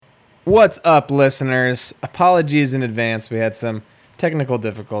What's up, listeners? Apologies in advance. We had some technical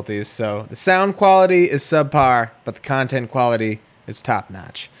difficulties, so the sound quality is subpar, but the content quality is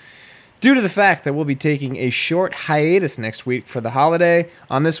top-notch. Due to the fact that we'll be taking a short hiatus next week for the holiday,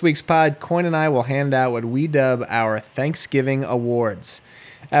 on this week's pod, Coyne and I will hand out what we dub our Thanksgiving Awards.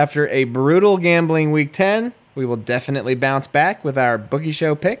 After a brutal gambling Week 10, we will definitely bounce back with our Bookie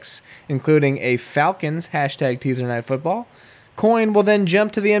Show picks, including a Falcons #teaser night football. Coyne will then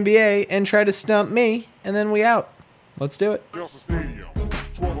jump to the NBA and try to stump me, and then we out. Let's do it.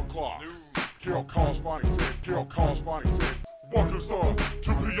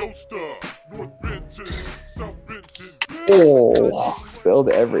 Oh, spilled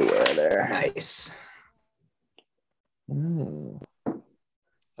everywhere there. Nice.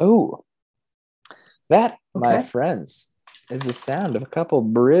 Oh, that, my friends, is the sound of a couple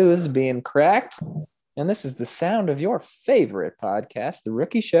brews being cracked. And this is the sound of your favorite podcast, The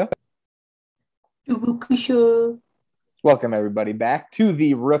Rookie Show. The Bookie Show. Welcome, everybody, back to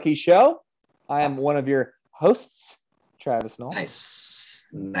The Rookie Show. I am one of your hosts, Travis Knoll. Nice.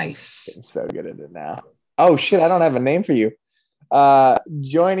 Getting so good at it now. Oh, shit, I don't have a name for you.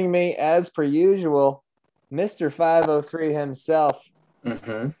 Joining me, as per usual, Mr. 503 himself,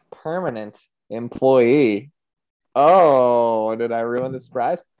 permanent employee. Oh, did I ruin the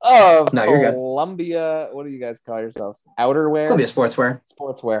surprise? Oh, no, you're good. Columbia. What do you guys call yourselves? Outerwear? Columbia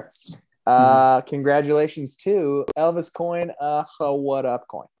Sportswear. Congratulations to Elvis Coyne. What up,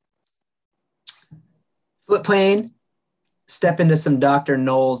 Coyne? Foot pain. Step into some Dr.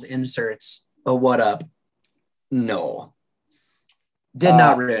 Knoll's inserts. Oh, what up? No. Did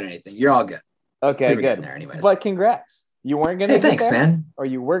not ruin anything. You're all good. Okay, we good. There anyways. But congrats. You weren't going to get thanks, there? Man. Or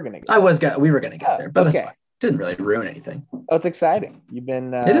you were going to get there? We were going to get there, but okay. It's fine. Didn't really ruin anything. Oh, it's exciting. You've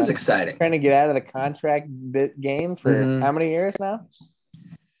been it is exciting. Trying to get out of the contract game for how many years now?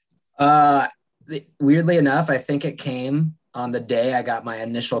 Weirdly enough, I think it came on the day I got my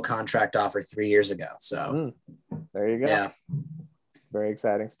initial contract offer 3 years ago. So there you go. Yeah. It's very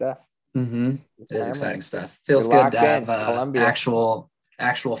exciting stuff. It is exciting stuff. Feels good to have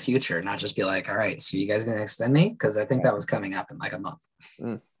actual future, not just be like, all right, so you guys going to extend me? Because I think that was coming up in like a month.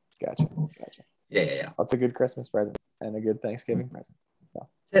 Gotcha. Yeah. That's a good Christmas present and a good Thanksgiving present. So.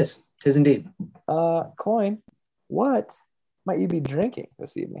 It is indeed. Coyne, what might you be drinking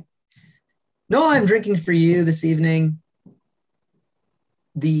this evening? No, I'm drinking for you this evening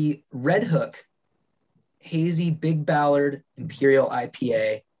the Red Hook Hazy Big Ballard Imperial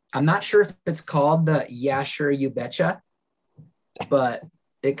IPA. I'm not sure if it's called the Yeah Sure You Betcha, but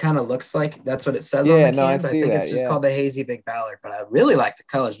it kind of looks like that's what it says on the can. I think it's just called the Hazy Big Ballard, but I really like the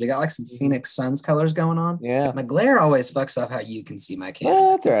colors. We got like some Phoenix Suns colors going on. Yeah. My glare always fucks up how you can see my can. Yeah,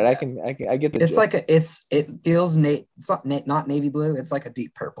 that's all right. I get the It's gist. It feels it's not navy blue. It's like a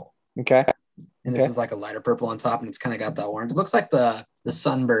deep purple. Okay. And this is like a lighter purple on top, and it's kind of got that orange. It looks like the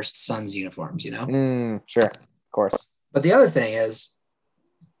Sunburst Suns uniforms, you know? Sure. Of course. But the other thing is,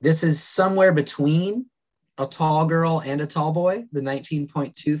 this is somewhere between a tall girl and a tall boy, the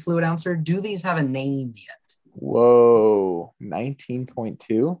 19.2 fluid ouncer. Do these have a name yet? Whoa,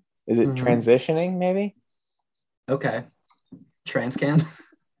 19.2? Is it transitioning maybe? Okay. Transcan?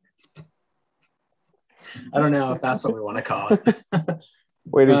 I don't know if that's what we want to call it.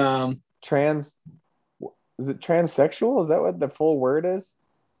 Wait, is it transsexual? Is that what the full word is?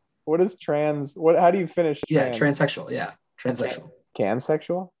 What is trans? How do you finish trans? Yeah, transsexual. Yeah, transsexual.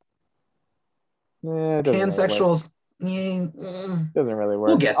 Cansexual? Cansexuals. Doesn't really work.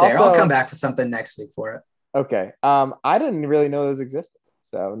 We'll get there. I'll come back with something next week for it. Okay. I didn't really know those existed.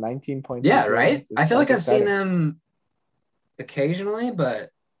 So 19.2. Yeah, right? I feel like I've seen them occasionally, but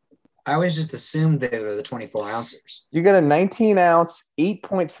I always just assumed they were the 24 ounces. You got a 19 ounce,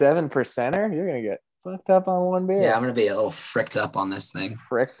 8.7 percenter. You're going to get fucked up on one beer. Yeah, I'm going to be a little fricked up on this thing.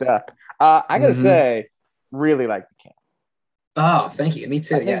 Fricked up. I got to say, really like the can. Oh, thank you. Me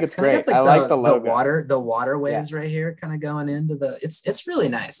too. I think it's great. I like the logo. The water waves right here kind of going into it's really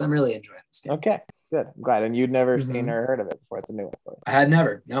nice. I'm really enjoying this game. Okay, good. I'm glad. And you'd never seen or heard of it before. It's a new one for you. I had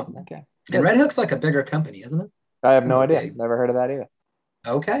never. No. Okay. Good. And Red Hook's like a bigger company, isn't it? I have no idea. Never heard of that either.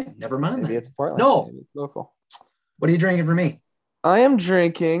 Okay. Never mind. Maybe it's Portland. No. Maybe it's local. What are you drinking for me? I am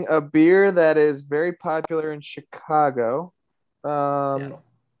drinking a beer that is very popular in Chicago. Seattle.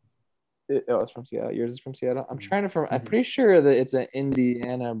 It's from Seattle. Yours is from Seattle. I'm pretty sure that it's an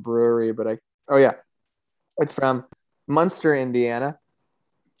Indiana brewery, but it's from Munster, Indiana.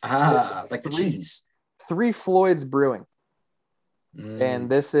 Like the cheese. Three Floyds Brewing. And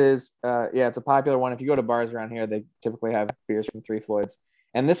this is, it's a popular one. If you go to bars around here, they typically have beers from Three Floyds.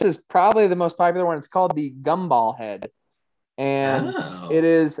 And this is probably the most popular one. It's called the Gumball Head. And Oh. it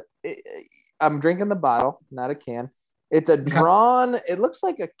is. I'm drinking the bottle, not a can. It's a drawn. It looks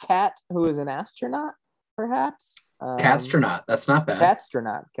like a cat who is an astronaut, perhaps. Catstronaut. That's not bad.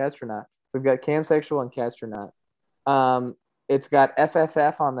 Catstronaut. We've got cansexual and catstronaut. It's got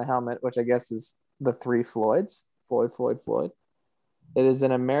FFF on the helmet, which I guess is the three Floyds. Floyd. It is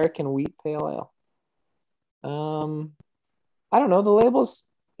an American wheat pale ale. I don't know. The label's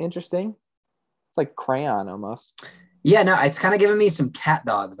interesting. It's like crayon almost. Yeah, no, it's kind of giving me some cat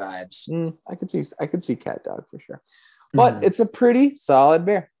dog vibes. I could see cat dog for sure. But it's a pretty solid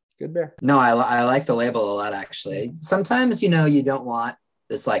beer. Good beer. No, I like the label a lot, actually. Sometimes, you don't want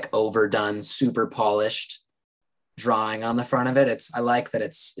this like overdone, super polished drawing on the front of it. I like that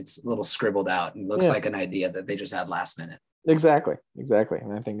it's a little scribbled out and looks like an idea that they just had last minute. Exactly.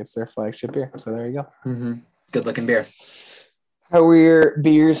 And I think it's their flagship beer. So there you go. Good looking beer. How were your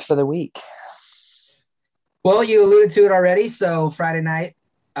beers for the week? Well, you alluded to it already. So Friday night,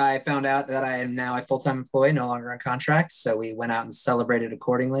 I found out that I am now a full-time employee, no longer on contract. So we went out and celebrated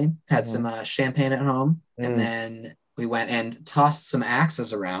accordingly, had some champagne at home, and then we went and tossed some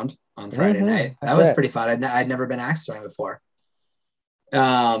axes around on Friday night. That was pretty fun. I'd never been axe throwing before.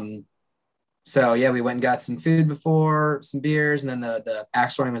 So yeah, we went and got some food before, some beers, and then the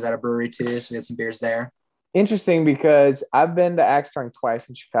axe throwing was at a brewery too. So we had some beers there. Interesting, because I've been to axe throwing twice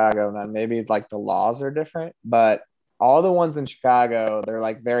in Chicago. Now maybe like the laws are different, but all the ones in Chicago, they're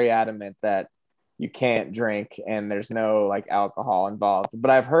like very adamant that you can't drink and there's no like alcohol involved.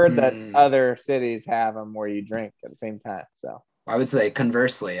 But I've heard that other cities have them where you drink at the same time. So I would say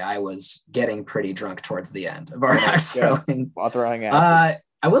conversely, I was getting pretty drunk towards the end of our axe throwing. While throwing axes.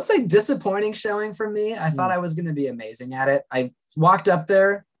 I will say disappointing showing from me. I thought I was going to be amazing at it. I walked up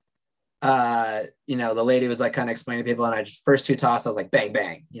there. The lady was like kind of explaining to people, and first two tosses, I was like, bang,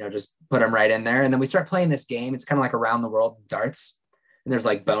 bang, just put them right in there. And then we start playing this game. It's kind of like around the world darts, and there's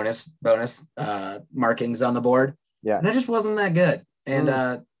like bonus markings on the board. Yeah. And I just wasn't that good.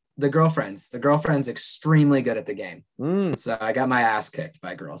 And, the girlfriend's extremely good at the game. So I got my ass kicked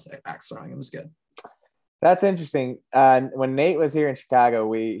by girls at axe throwing. It was good. That's interesting. When Nate was here in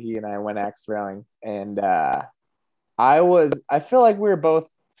Chicago, he and I went axe throwing, and I feel like we were both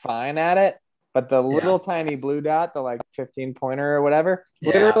fine at it, but the little tiny blue dot, the like 15 pointer or whatever,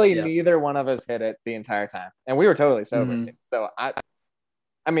 literally neither one of us hit it the entire time, and we were totally sober. So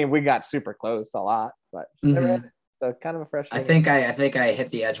I mean, we got super close a lot, but so kind of a frustrating. I think I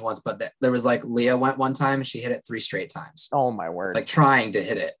hit the edge once, but there was like Leah went one time and she hit it 3 straight times. Oh my word! Like trying to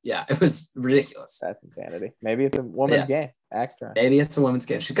hit it. Yeah, it was ridiculous. That's insanity. Maybe it's a woman's game. Axe throwing. Maybe it's a woman's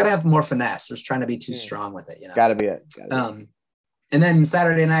game. She's got to have more finesse. She's trying to be too strong with it. Gotta be it. And then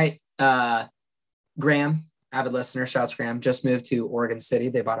Saturday night, Graham, avid listener, shouts Graham, just moved to Oregon City.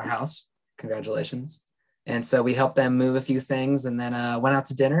 They bought a house. Congratulations. And so we helped them move a few things, and then went out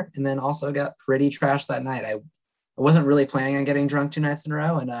to dinner, and then also got pretty trashed that night. I wasn't really planning on getting drunk 2 nights in a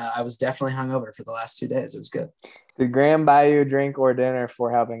row, and I was definitely hungover for the last 2 days. It was good. Did Graham buy you a drink or dinner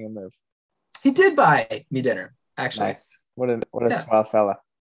for helping him move? He did buy me dinner, actually. Nice. What a swell fella.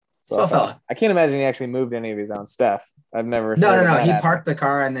 Swell fella. I can't imagine he actually moved any of his own stuff. I've never. No. He parked the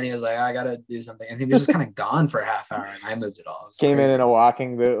car, and then he was like, I got to do something. And he was just kind of gone for a half hour, and I moved it all. It Came in a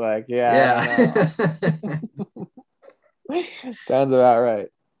walking boot, like, yeah. Sounds about right.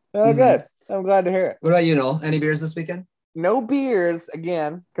 Oh, good. I'm glad to hear it. What about you, Noel? Any beers this weekend? No beers,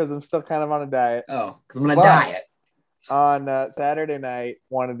 again, because I'm still kind of on a diet. Oh, because I'm on a diet. On Saturday night,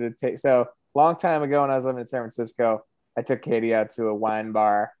 wanted to take... So, long time ago when I was living in San Francisco, I took Katie out to a wine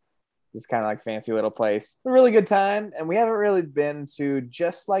bar. Just kind of like fancy little place. A really good time. And we haven't really been to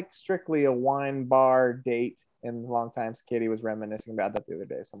just like strictly a wine bar date in a long time. So Katie was reminiscing about that the other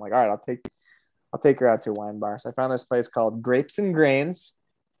day. So I'm like, all right, I'll take her out to a wine bar. So I found this place called Grapes and Grains.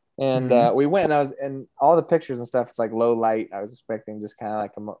 And we went, and all the pictures and stuff, it's like low light. I was expecting just kind of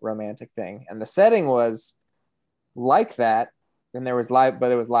like a romantic thing. And the setting was like that. And there was live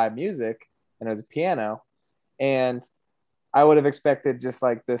music, and it was a piano. And I would have expected just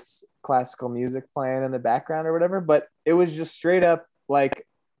like this classical music playing in the background or whatever, but it was just straight up like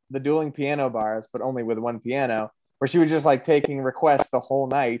the dueling piano bars, but only with one piano, where she was just like taking requests the whole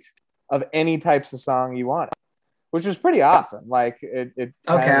night of any types of song you wanted, which was pretty awesome. Like it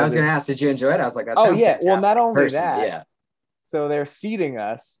okay, I was going to ask, did you enjoy it? I was like, that sounds fantastic. Well, not only that, yeah. So they're seating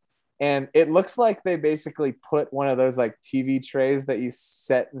us, and it looks like they basically put one of those like TV trays that you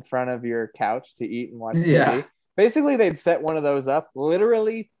set in front of your couch to eat and watch TV. Basically, they'd set one of those up,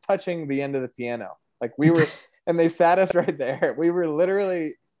 literally touching the end of the piano. Like we were, and they sat us right there. We were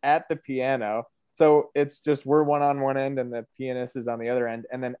literally at the piano. So it's just we're one on one end and the pianist is on the other end.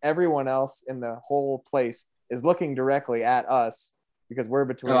 And then everyone else in the whole place is looking directly at us because we're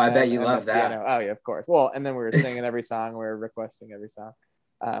between. Oh, I bet them you and love the that. piano. Oh yeah, of course. Well, and then we were singing every song. We were requesting every song.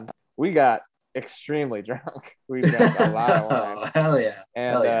 We got extremely drunk. We drank a lot of wine. Oh, hell yeah.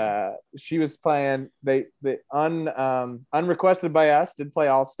 And she was playing. They unrequested by us did play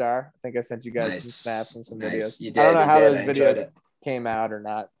All Star. I think I sent you guys some snaps and some videos. You did. I don't know how did. those videos came out or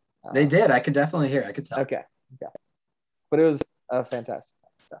not. They did. I could definitely hear. I could tell. Okay. But it was fantastic.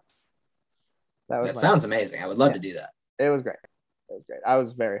 So that sounds amazing. I would love to do that. It was great. I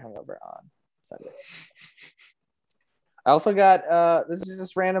was very hungover on Sunday. I also got this is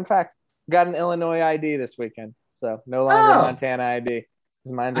just random fact. Got an Illinois ID this weekend, so no longer Montana ID.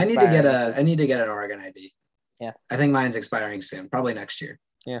 Mine's I need to get an Oregon ID. Yeah, I think mine's expiring soon, probably next year.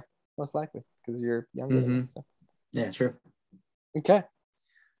 Yeah, most likely because you're younger. Mm-hmm. So. Yeah, true. Okay.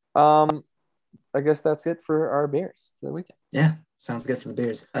 I guess that's it for our beers for the weekend. Yeah, sounds good for the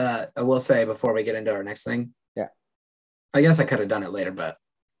beers. I will say before we get into our next thing. Yeah. I guess I could have done it later, but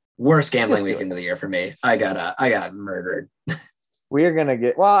worst gambling weekend of the year for me. I got murdered. We are gonna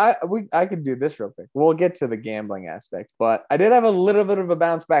get I could do this real quick. We'll get to the gambling aspect, but I did have a little bit of a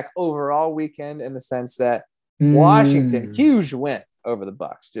bounce back overall weekend in the sense that Washington, huge win over the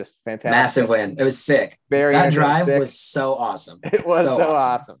Bucks, just fantastic, massive win. It was sick. That drive was so awesome. It was so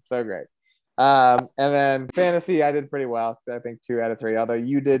awesome, so great. And then fantasy, I did pretty well. I think 2 out of 3. Although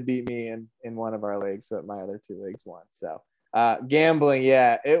you did beat me in one of our leagues, so my other 2 leagues won. So gambling,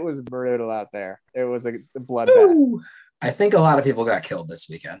 yeah, it was brutal out there. It was a bloodbath. I think a lot of people got killed this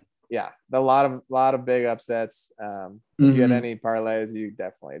weekend. Yeah, a lot of big upsets. If you had any parlays, you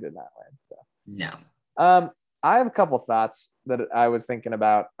definitely did not win. So no. I have a couple thoughts that I was thinking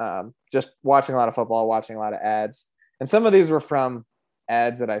about. Just watching a lot of football, watching a lot of ads, and some of these were from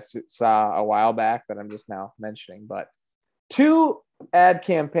ads that I saw a while back that I'm just now mentioning. But 2 ad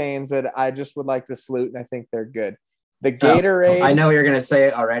campaigns that I just would like to salute, and I think they're good. The Gatorade. I know what you're going to say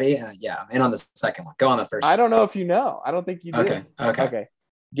already. Yeah, I'm in on the second one. Go on the first one. I don't know if you know. I don't think you do. Okay.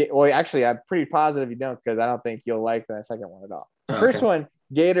 Well, actually, I'm pretty positive you don't because I don't think you'll like the second one at all. The first one,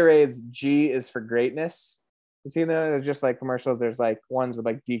 Gatorade's G is for greatness. You see, there's just like commercials. There's like ones with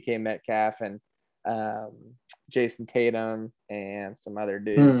like DK Metcalf and Jason Tatum and some other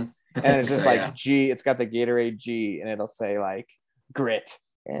dudes. And it's just G. It's got the Gatorade G, and it'll say like grit,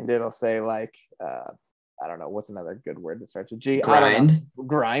 and it'll say like I don't know what's another good word that starts with G. Grind,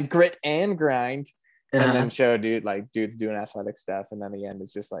 grit, and grind, and then show dudes doing athletic stuff, and then the end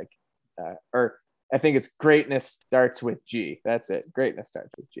is just like, or I think it's greatness starts with G. That's it. Greatness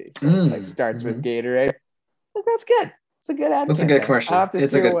starts with G. So starts with Gatorade. I think that's good. It's a good ad. That's a good commercial.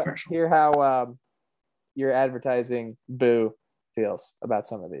 It's a good commercial. Hear how your advertising boo feels about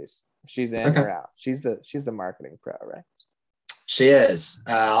some of these. She's in or out. She's the marketing pro, right? She is.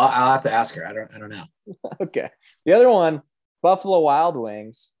 I'll have to ask her. I don't know. Okay. The other one, Buffalo Wild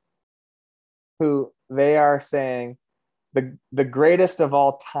Wings, who they are saying the greatest of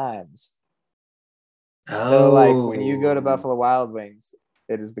all times. Oh. So like when you go to Buffalo Wild Wings,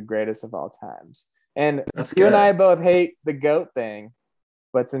 it is the greatest of all times. And you and I both hate the GOAT thing,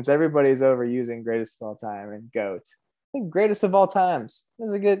 but since everybody's overusing greatest of all time and GOAT, I think greatest of all times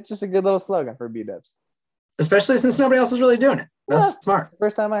is just a good little slogan for B-Dubs. Especially since nobody else is really doing it. That's smart. It's the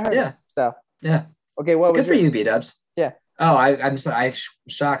first time I heard it. So yeah. Okay, what was good for you, B-Dubs? Yeah. Oh, I'm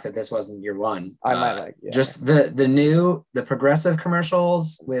shocked that this wasn't your one. I might like just the progressive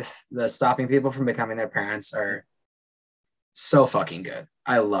commercials with the stopping people from becoming their parents are so fucking good.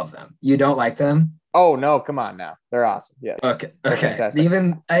 I love them. You don't like them? Oh no, come on now. They're awesome. Yes. Okay.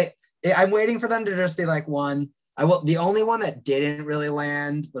 Even I'm waiting for them to just be like one. The only one that didn't really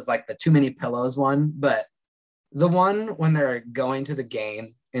land was like the too many pillows one, but the one when they're going to the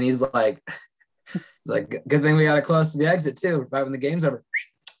game and he's like, good thing we got to close to the exit too. Right when the game's over,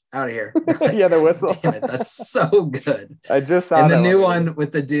 out of here. Yeah, the whistle. Damn it, that's so good. I just saw and the new one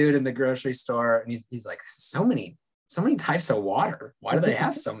with the dude in the grocery store, and he's like, so many types of water. Why do they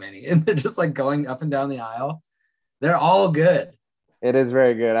have so many? And they're just like going up and down the aisle. They're all good. It is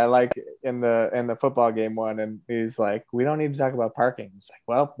very good. I like in the football game one, and he's like, we don't need to talk about parking. It's like,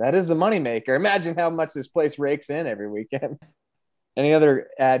 well, that is a moneymaker. Imagine how much this place rakes in every weekend. Any other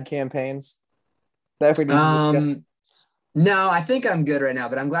ad campaigns that we need to discuss? No, I think I'm good right now,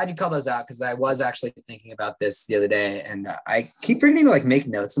 but I'm glad you called those out because I was actually thinking about this the other day, and I keep forgetting to like make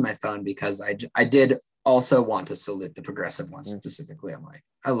notes on my phone because I did also want to salute the progressive ones specifically. I'm like,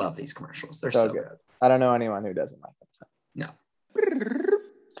 I love these commercials. They're so good. I don't know anyone who doesn't like them. So. No.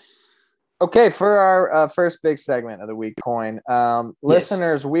 Okay, for our first big segment of the week, Coyne.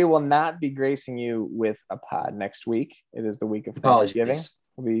 Listeners, we will not be gracing you with a pod next week. It is the week of Thanksgiving.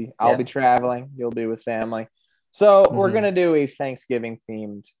 I'll be traveling. You'll be with family. So we're going to do a Thanksgiving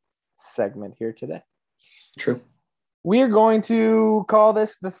themed segment here today. True. We are going to call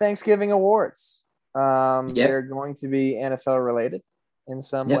this the Thanksgiving Awards. They're going to be NFL related in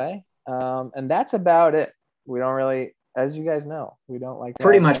some way. And that's about it. We don't really, as you guys know, we don't like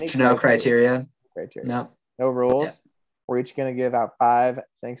pretty much no criteria. No rules. Yep. We're each going to give out 5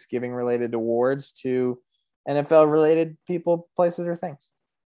 Thanksgiving related awards to NFL related people, places, or things.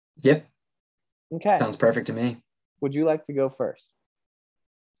 Yep. Okay. Sounds perfect to me. Would you like to go first?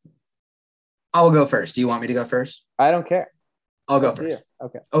 I will go first. Do you want me to go first? I don't care. I'll go first.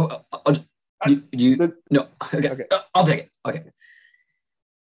 Okay. No. Okay. I'll take it. Okay.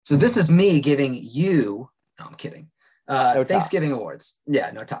 So this is me giving you. No, I'm kidding. No Thanksgiving toss. awards.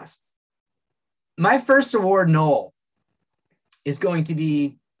 Yeah, no toss. My first award, Knoll, is going to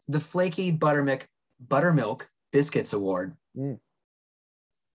be the Flaky Buttermilk Biscuits Award.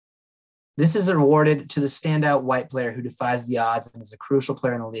 This is awarded to the standout white player who defies the odds and is a crucial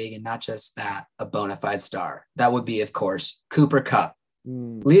player in the league, and not just that, a bona fide star. That would be, of course, Cooper Kupp.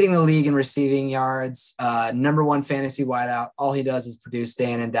 Leading the league in receiving yards, number 1 fantasy wideout. All he does is produce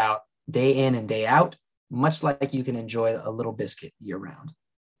day in and day out, much like you can enjoy a little biscuit year round.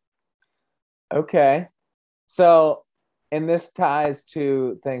 Okay. So, and this ties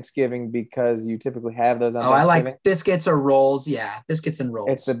to Thanksgiving because you typically have those on Thanksgiving. I like biscuits or rolls. Yeah, biscuits and rolls.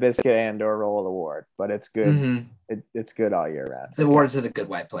 It's the biscuit and or roll award, but it's good. It's good all year round. It's awarded to the good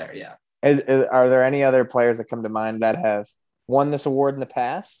white player, yeah. Are there any other players that come to mind that have won this award in the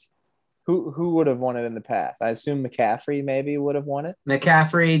past? Who would have won it in the past? I assume McCaffrey maybe would have won it.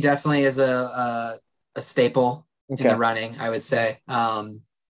 McCaffrey definitely is a staple in the running, I would say.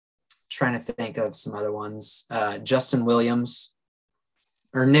 Trying to think of some other ones. Justin Williams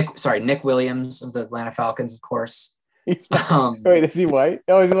or Nick Williams of the Atlanta Falcons, of course. Wait, is he white?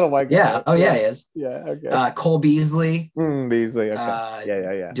 Oh, he's a little white guy. Yeah. Oh, yeah, he is. Yeah. Okay. Cole Beasley. Beasley.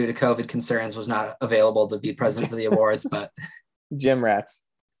 Okay. Yeah. Due to COVID concerns, was not available to be present for the awards, but Jim Rats.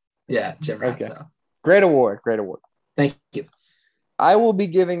 Yeah, Jim Rats. Okay. Great award. Thank you. I will be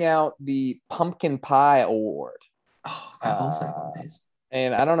giving out the Pumpkin Pie Award. Oh, I also have one of these.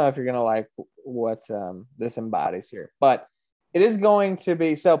 And I don't know if you're gonna like what this embodies here, but it is going to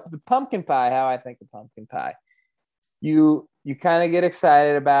be so the pumpkin pie. How I think of pumpkin pie, you kind of get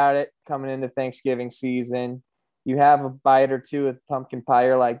excited about it coming into Thanksgiving season. You have a bite or two of pumpkin pie.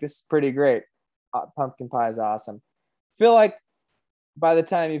 You're like, this is pretty great. Pumpkin pie is awesome. Feel like by the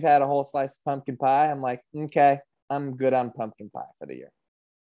time you've had a whole slice of pumpkin pie, I'm like, okay, I'm good on pumpkin pie for the year.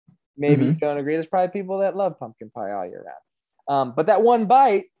 Maybe you don't agree. There's probably people that love pumpkin pie all year round. But that one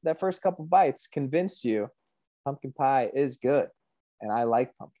bite, that first couple bites convinced you pumpkin pie is good. And I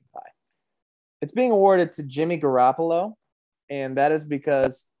like pumpkin pie. It's being awarded to Jimmy Garoppolo. And that is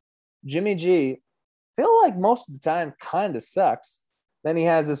because Jimmy G, feel like most of the time kind of sucks. Then he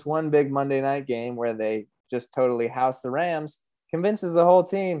has this one big Monday night game where they just totally house the Rams, convinces the whole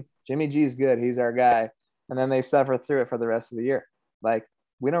team, Jimmy G's good. He's our guy. And then they suffer through it for the rest of the year. Like,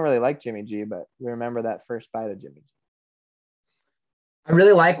 we don't really like Jimmy G, but we remember that first bite of Jimmy G. I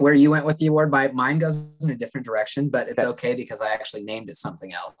really like where you went with the award. Mine goes in a different direction, but it's okay because I actually named it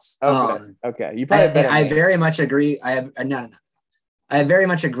something else. Okay. You probably I very much agree. I very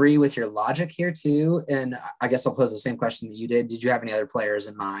much agree with your logic here too. And I guess I'll pose the same question that you did. Did you have any other players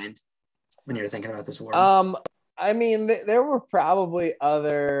in mind when you were thinking about this award? I mean, there were probably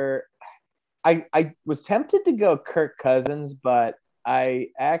other. I was tempted to go Kirk Cousins, but I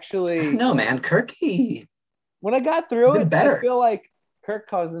actually no, man, Kirky. When I got through it, better. I feel like Kirk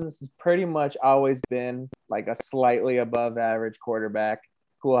Cousins has pretty much always been like a slightly above average quarterback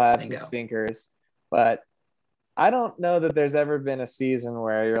who will have some stinkers. But I don't know that there's ever been a season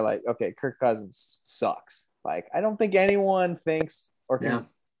where you're like, okay, Kirk Cousins sucks. Like, I don't think anyone thinks or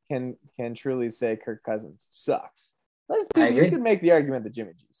can truly say Kirk Cousins sucks. I agree. You could make the argument that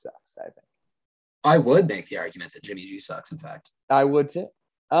Jimmy G sucks, I think. I would make the argument that Jimmy G sucks, in fact. I would too.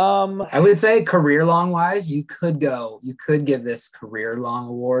 I would say career long wise, you could give this career long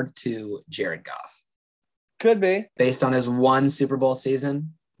award to Jared Goff. Could be. Based on his one Super Bowl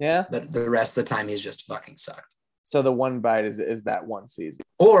season. Yeah. But the rest of the time he's just fucking sucked. So the one bite is that one season.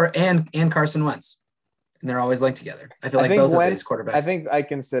 And Carson Wentz. And they're always linked together. I feel like both of these quarterbacks. I think I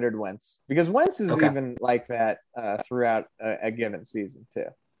considered Wentz because Wentz is even like that throughout a given season too.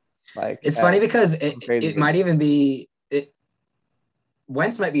 Like, it's funny because it might even be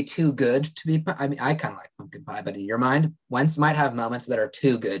Wentz might be too good to be. I mean, I kind of like pumpkin pie, but in your mind, Wentz might have moments that are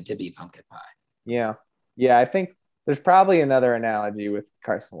too good to be pumpkin pie. Yeah. I think there's probably another analogy with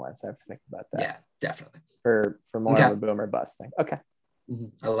Carson Wentz. I have to think about that. Yeah, definitely. For more of a boomer bust thing. Okay.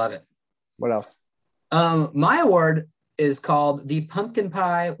 I love it. What else? My award is called the Pumpkin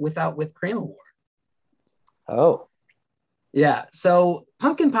Pie Without Whipped Cream Award. Oh. Yeah. So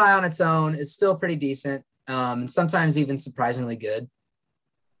pumpkin pie on its own is still pretty decent. Sometimes even surprisingly good.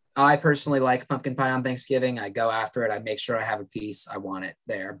 I personally like pumpkin pie on Thanksgiving. I go after it. I make sure I have a piece. I want it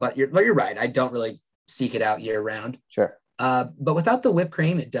there. But you're right. I don't really seek it out year round. Sure. But without the whipped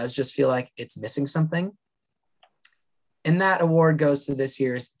cream, it does just feel like it's missing something. And that award goes to this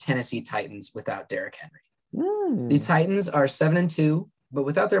year's Tennessee Titans without Derrick Henry. The Titans are 7-2, but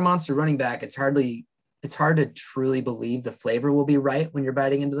without their monster running back, it's hard to truly believe the flavor will be right when you're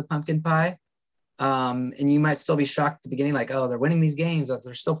biting into the pumpkin pie. And you might still be shocked at the beginning, like, oh, they're winning these games.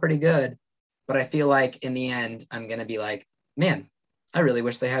 They're still pretty good. But I feel like in the end, I'm going to be like, man, I really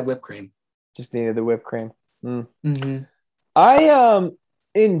wish they had whipped cream. Just needed the whipped cream. Mm-hmm. I,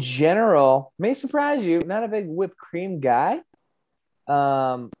 in general, may surprise you, not a big whipped cream guy.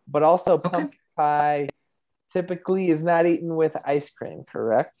 But also pumpkin pie typically is not eaten with ice cream,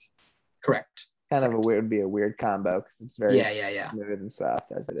 correct? Correct. Would be a weird combo because it's very smooth and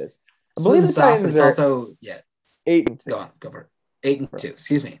soft as it is. I believe the Titans are also 8-2. Go for it. 8-2.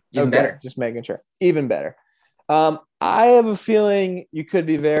 Excuse me. Even better. Just making sure. Even better. I have a feeling you could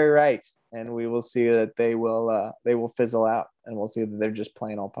be very right, and we will see that they will fizzle out, and we'll see that they're just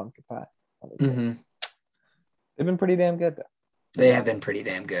plain old pumpkin pie. Mm-hmm. They've been pretty damn good though. They have been pretty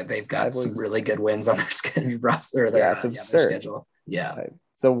damn good. They've got some really good wins on their roster. Their schedule. Yeah.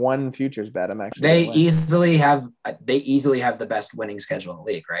 The one futures bet I'm actually. They easily have the best winning schedule in the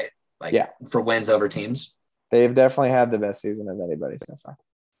league, right? For wins over teams. They've definitely had the best season of anybody so far.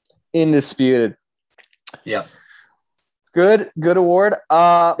 Indisputed. Yep. Good award.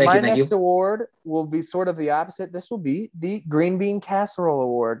 My next you. award will be sort of the opposite. This will be the Green Bean Casserole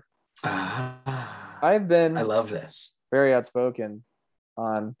Award. I love this. Very outspoken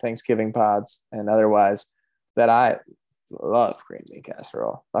on Thanksgiving pods and otherwise that I love green bean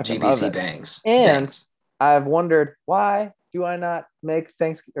casserole. GBC bangs. And bangs. I've wondered, why do I not make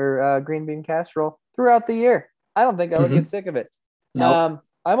green bean casserole throughout the year? I don't think I would get sick of it. Nope.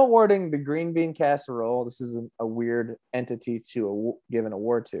 I'm awarding the green bean casserole. This is a weird entity to give an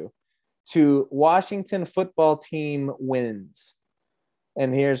award to Washington football team wins.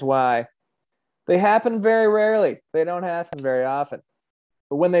 And here's why. They happen very rarely. They don't happen very often.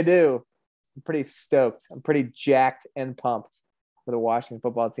 But when they do, I'm pretty stoked. I'm pretty jacked and pumped for the Washington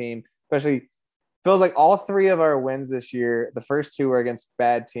football team. Especially, feels like all three of our wins this year, the first two were against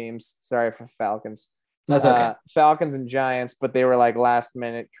bad teams. Sorry for Falcons. That's okay. Falcons and Giants, but they were like last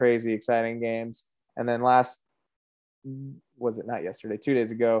minute, crazy, exciting games. And then was it not yesterday? 2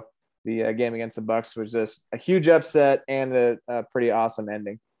 days ago, the game against the Bucs was just a huge upset and a pretty awesome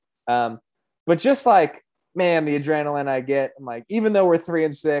ending. But just like, man, the adrenaline I get, I'm like, even though we're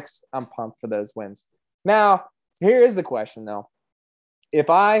 3-6, I'm pumped for those wins. Now, here is the question though. If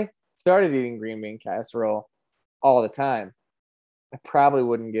I started eating green bean casserole all the time, I probably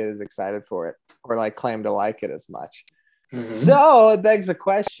wouldn't get as excited for it or like claim to like it as much. Mm-hmm. So it begs the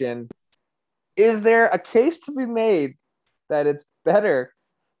question, is there a case to be made that it's better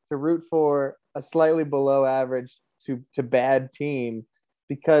to root for a slightly below average to bad team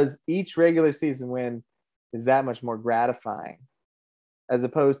because each regular season win is that much more gratifying as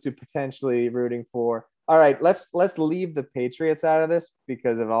opposed to potentially rooting for, all right, let's leave the Patriots out of this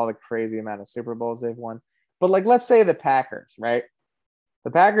because of all the crazy amount of Super Bowls they've won. But like, let's say the Packers, right?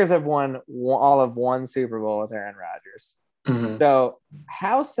 The Packers have won all of one Super Bowl with Aaron Rodgers. Mm-hmm. So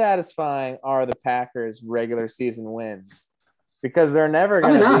how satisfying are the Packers' regular season wins? Because they're never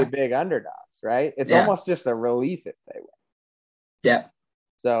going to be big underdogs, right? It's almost just a relief if they win. Yeah.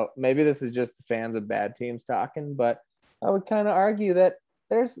 So maybe this is just the fans of bad teams talking, but I would kind of argue that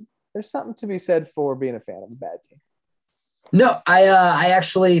there's something to be said for being a fan of a bad team. No, I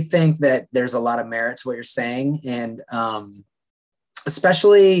actually think that there's a lot of merit to what you're saying, and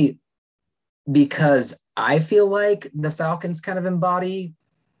especially because I feel like the Falcons kind of embody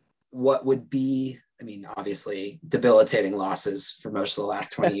what would be, I mean, obviously debilitating losses for most of the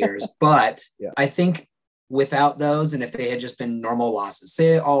last 20 years, but I think without those, and if they had just been normal losses,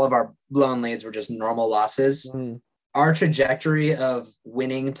 say all of our blown leads were just normal losses, our trajectory of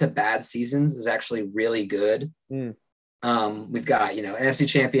winning to bad seasons is actually really good. We've got, NFC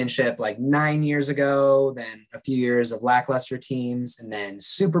Championship like 9 years ago, then a few years of lackluster teams, and then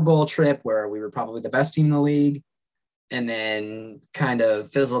Super Bowl trip where we were probably the best team in the league, and then kind of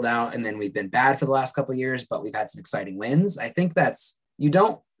fizzled out, and then we've been bad for the last couple of years, but we've had some exciting wins. I think you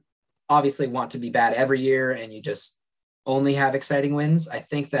don't obviously want to be bad every year and you just only have exciting wins. I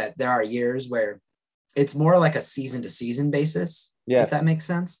think that there are years where it's more like a season to season basis. If that makes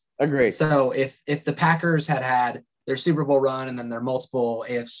sense. Agreed. So if the Packers had their Super Bowl run and then their multiple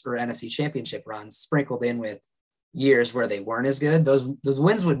AFC or NFC championship runs sprinkled in with years where they weren't as good, those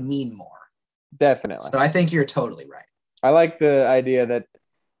wins would mean more. Definitely. So I think you're totally right. I like the idea that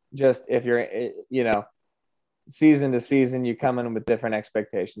just if you're, season to season, you come in with different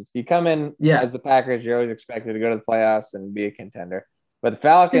expectations. You come in as the Packers, you're always expected to go to the playoffs and be a contender. But the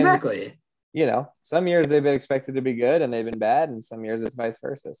Falcons, exactly. Some years they've been expected to be good and they've been bad, and some years it's vice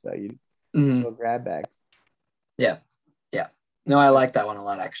versa. So you little grab bag. Yeah. Yeah. No, I like that one a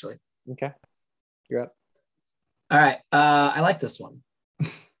lot, actually. Okay. You're up. All right. I like this one.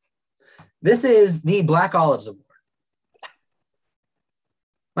 This is the Black Olives Award.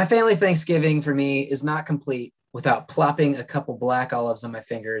 My family Thanksgiving for me is not complete without plopping a couple black olives on my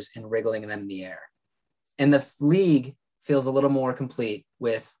fingers and wriggling them in the air. And the league feels a little more complete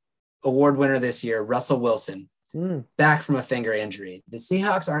with award winner this year, Russell Wilson, back from a finger injury. The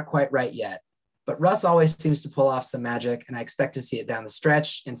Seahawks aren't quite right yet, but Russ always seems to pull off some magic, and I expect to see it down the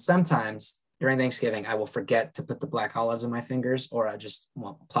stretch. And sometimes during Thanksgiving, I will forget to put the black olives on my fingers, or I just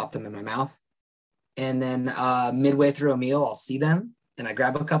won't plop them in my mouth. And then midway through a meal, I'll see them and I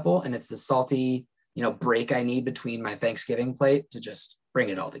grab a couple, and it's the salty, break I need between my Thanksgiving plate to just bring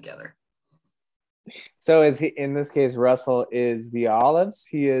it all together. So is he, in this case, Russell is the olives?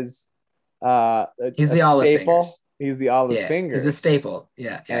 He is he's the olive staple. Fingers. He's the olive finger. He's a staple.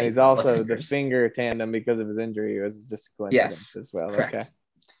 Yeah. And he's also the finger tandem because of his injury. It was just coincidence as well. Correct. Okay.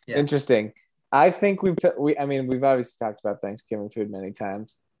 Yeah. Interesting. I think we've obviously talked about Thanksgiving food many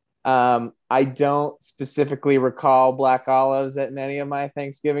times. I don't specifically recall black olives at any of my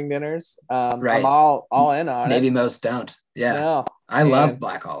Thanksgiving dinners. Right. I'm all in on it. Maybe most don't. Yeah. No. I love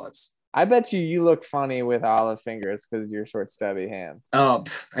black olives. I bet you look funny with olive fingers because of your short, stubby hands. Oh,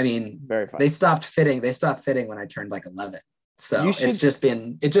 very funny. They stopped fitting when I turned like 11. So it's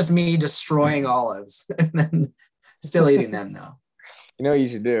just me destroying olives and then still eating them though. You know what you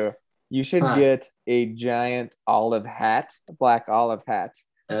should do? You should get a giant olive hat, a black olive hat,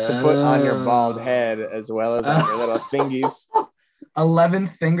 to put on your bald head as well as on your little fingies.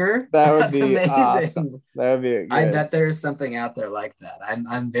 11th finger? That's be amazing. Awesome. That would be good. I bet there's something out there like that.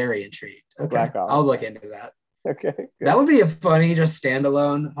 I'm very intrigued. Okay. I'll look into that. Okay. Good. That would be a funny, just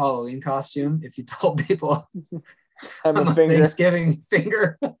standalone Halloween costume if you told people I'm a Thanksgiving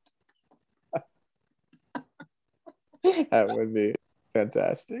finger. That would be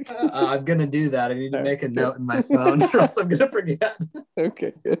fantastic. I'm going to do that. I need to make a note in my phone or else I'm going to forget.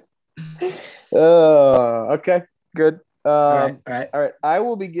 Okay, good. Okay, good. All right. I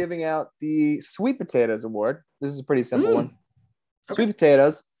will be giving out the Sweet Potatoes Award. This is a pretty simple one. Okay. Sweet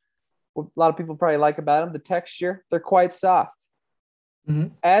potatoes, what a lot of people probably like about them, the texture, they're quite soft.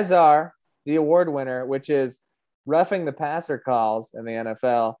 As are the award winner, which is roughing the passer calls in the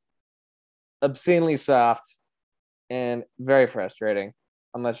NFL, obscenely soft and very frustrating,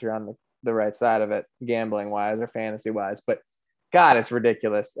 unless you're on the right side of it, gambling-wise or fantasy-wise. But, God, it's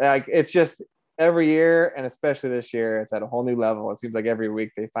ridiculous. It's just every year, and especially this year, it's at a whole new level. It seems like every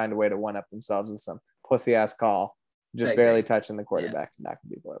week they find a way to one-up themselves with some pussy-ass call, just barely touching the quarterback and knocking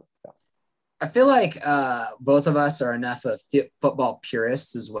people over. So. I feel like both of us are enough of football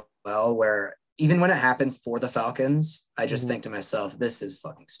purists as well, where even when it happens for the Falcons, I just think to myself, this is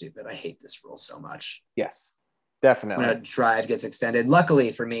fucking stupid. I hate this rule so much. Yes, definitely. When a drive gets extended.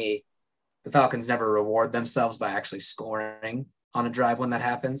 Luckily for me, the Falcons never reward themselves by actually scoring on a drive when that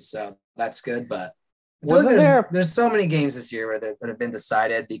happens. So that's good. But there's so many games this year that have been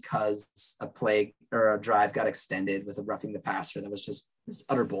decided because a play or a drive got extended with a roughing the passer that was just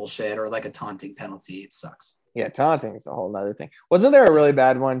utter bullshit, or like a taunting penalty. It sucks. Yeah, taunting is a whole nother thing. Wasn't there a really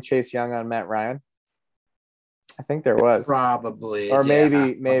bad one, Chase Young on Matt Ryan? I think there was. Probably. Or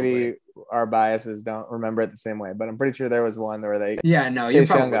maybe our biases don't remember it the same way, but I'm pretty sure there was one where Chase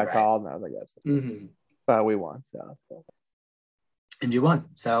Young got called, and I was like, yes. But we won. So. And you won.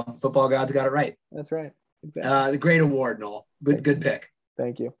 So football gods got it right. That's right. Exactly. The great award, Knoll. Good pick.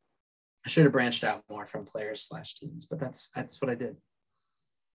 Thank you. I should have branched out more from players/teams, but that's what I did.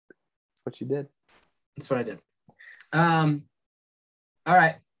 That's what you did. That's what I did. All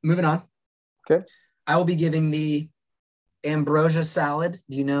right, moving on. Okay. I will be giving the ambrosia salad.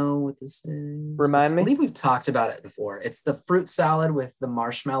 Do you know what this is? Remind me. I believe we've talked about it before. It's the fruit salad with the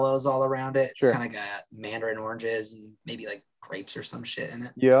marshmallows all around it. It's kind of got mandarin oranges and maybe like grapes or some shit in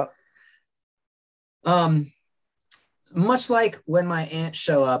it. Yeah. Much like when my aunts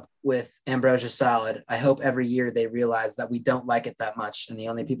show up with ambrosia salad, I hope every year they realize that we don't like it that much, and the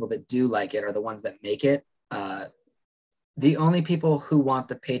only people that do like it are the ones that make it. The only people who want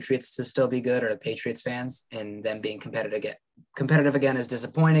the Patriots to still be good are the Patriots fans, and them being competitive again is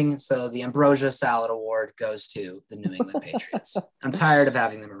disappointing. So the Ambrosia Salad Award goes to the New England Patriots. I'm tired of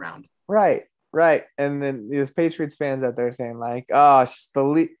having them around. Right. And then there's Patriots fans out there saying like, oh, it's just the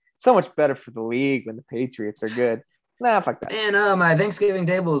league. So much better for the league when the Patriots are good. Nah, fuck that. And my Thanksgiving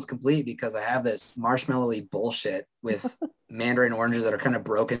table is complete because I have this marshmallowy bullshit with mandarin oranges that are kind of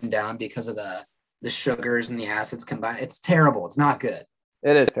broken down because of the sugars and the acids combined. It's terrible. It's not good.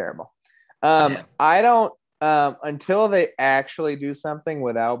 It is terrible. I don't until they actually do something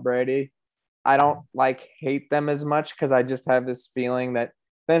without Brady, I don't hate them as much because I just have this feeling that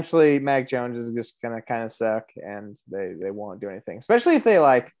eventually Mac Jones is just gonna kind of suck and they won't do anything. Especially if they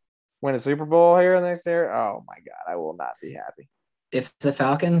win a Super Bowl here and next year. Oh my God, I will not be happy. If the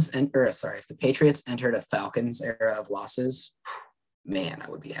if the Patriots entered a Falcons era of losses, man,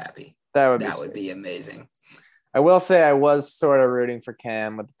 I would be happy. That would be amazing. I will say I was sort of rooting for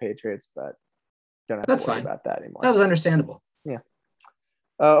Cam with the Patriots, but don't have to worry about that anymore. That was understandable. Yeah.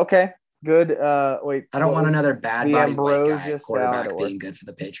 Okay. Good. Wait. I don't want another bad body white guy quarterback being good for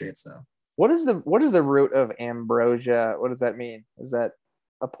the Patriots, though. What is the root of ambrosia? What does that mean? Is that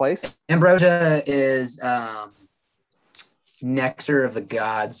a place? Ambrosia is nectar of the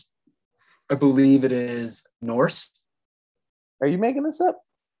gods. I believe it is Norse. Are you making this up?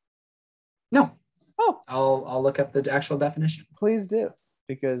 No. Oh. I'll look up the actual definition. Please do,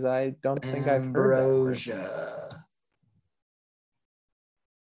 because I don't think I've heard ambrosia.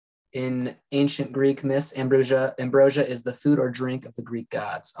 In ancient Greek myths, ambrosia is the food or drink of the Greek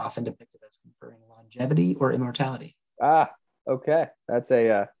gods, often depicted as conferring longevity or immortality. Ah, okay. That's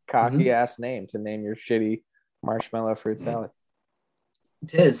a cocky ass name to name your shitty marshmallow fruit salad.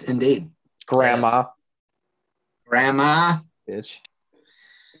 It is indeed. Grandma. Bitch.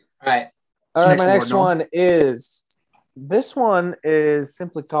 All right. My next one is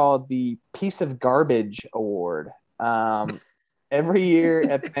simply called the Piece of Garbage Award. Every year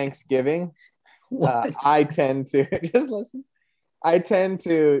at Thanksgiving, I tend to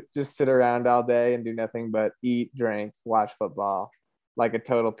just sit around all day and do nothing but eat, drink, watch football, like a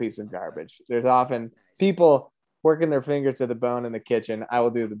total piece of garbage. There's often people working their fingers to the bone in the kitchen. I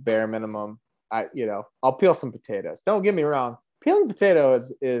will do the bare minimum. I'll peel some potatoes. Don't get me wrong. Peeling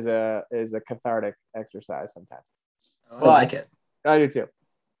potatoes is a cathartic exercise sometimes. I like it. I do too.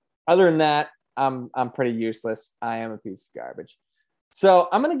 Other than that, I'm pretty useless. I am a piece of garbage. So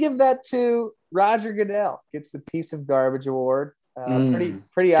I'm gonna give that to Roger Goodell. Gets the Piece of Garbage Award.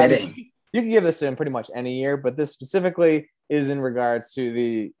 Pretty obvious. You can give this to him pretty much any year, but this specifically is in regards to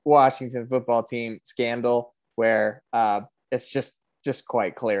the Washington football team scandal, where it's just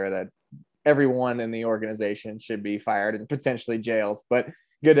quite clear that everyone in the organization should be fired and potentially jailed. But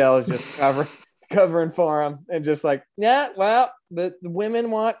Goodell is just covering for him and just like, yeah, well, the women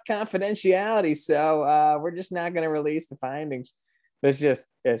want confidentiality, so we're just not going to release the findings. It's just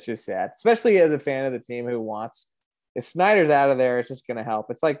sad, especially as a fan of the team who wants. If Snyder's out of there, it's just going to help.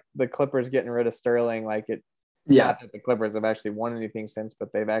 It's like the Clippers getting rid of Sterling. Not that the Clippers have actually won anything since,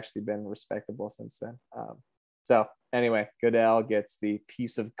 but they've actually been respectable since then. So anyway, Goodell gets the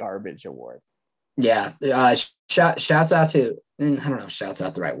Piece of Garbage Award. Yeah. Shouts out to, I don't know if shouts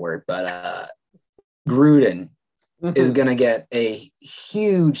out the right word, but Gruden is going to get a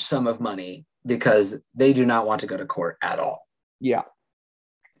huge sum of money because they do not want to go to court at all. Yeah.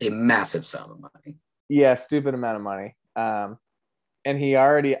 A massive sum of money. Yeah, stupid amount of money. And he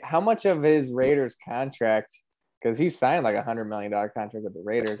already, how much of his Raiders contract, because he signed like $100 million contract with the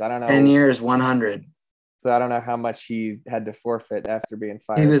Raiders. I don't know. 10 years, 100. So I don't know how much he had to forfeit after being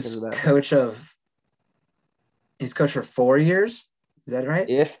fired. He was coach for 4 years. Is that right?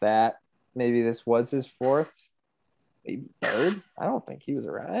 If that, maybe this was his fourth, maybe third. I don't think he was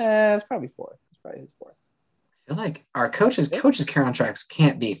around. It's probably fourth. It's probably his fourth. I feel like our coaches' contracts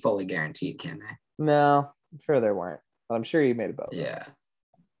can't be fully guaranteed, can they? No, I'm sure there weren't. But I'm sure he made a boat. Yeah.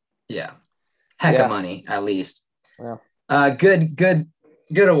 Heck of money, at least. Yeah.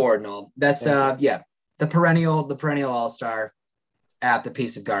 Good award, Knoll. That's the perennial all-star at the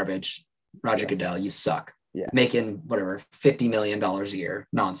Piece of Garbage. Roger Goodell, you suck. Yeah. Making whatever $50 million a year.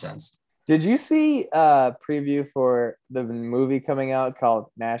 Nonsense. Did you see a preview for the movie coming out called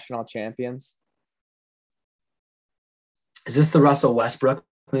National Champions? Is this the Russell Westbrook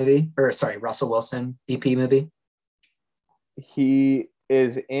movie? Or sorry, Russell Wilson EP movie? He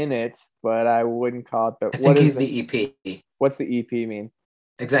is in it, but I wouldn't call it I think he's the EP. What's the EP mean?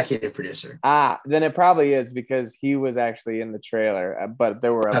 Executive producer. Then it probably is because he was actually in the trailer, but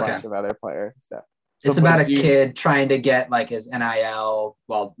there were a bunch of other players and stuff. It's about a kid trying to get like his NIL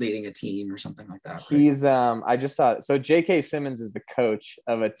while leading a team or something like that. Right? He's I just saw it. So J.K. Simmons is the coach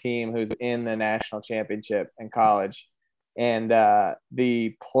of a team who's in the national championship in college. And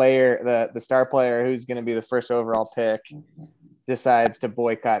the player, the star player who's going to be the first overall pick decides to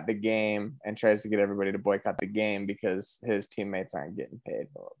boycott the game and tries to get everybody to boycott the game because his teammates aren't getting paid.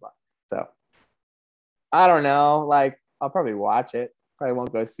 Blah, blah, blah. So I don't know. Like, I'll probably watch it. Probably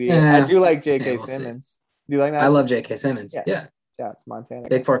won't go see it. I do like J.K. Simmons. See. Do you like that? I love J.K. Simmons. Yeah, it's Montana.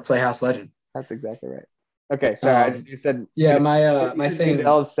 Big Fork Playhouse legend. That's exactly right. Okay, sorry. You said my thing.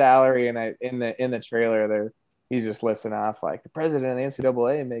 Goodell's salary, and in the trailer there, he's just listing off like the president of the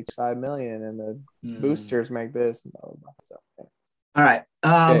NCAA makes $5 million, and the boosters make this. And blah, blah, blah. So, yeah. All right.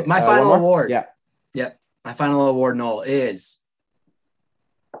 My final award. Yeah. Yep. My final award, Knoll, is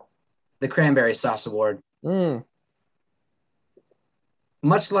the Cranberry Sauce Award.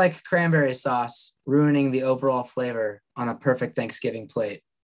 Much like cranberry sauce ruining the overall flavor on a perfect Thanksgiving plate,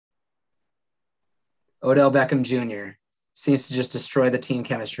 Odell Beckham Jr. seems to just destroy the team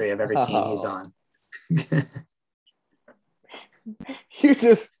chemistry of every team he's on. You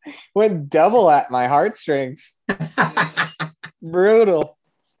just went double at my heartstrings. Brutal.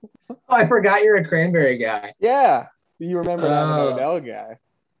 Oh, I forgot you're a cranberry guy. Yeah. You remember I'm an Odell guy.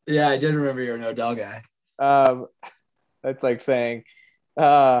 Yeah, I did remember you're an Odell guy. That's like saying,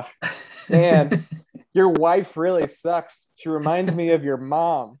 man, your wife really sucks. She reminds me of your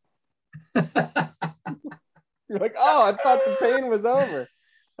mom. You're like, oh, I thought the pain was over.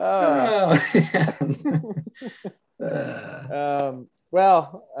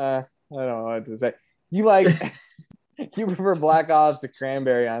 Well, I don't know what to say. You prefer black olives to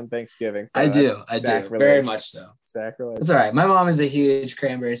cranberry on Thanksgiving. So I do. Very much so. Sacrilege. It's all right. My mom is a huge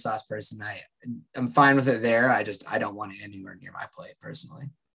cranberry sauce person. I'm fine with it there. I don't want it anywhere near my plate personally.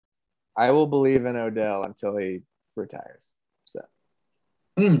 I will believe in Odell until he retires. So,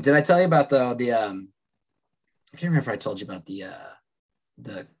 did I tell you about the I can't remember if I told you about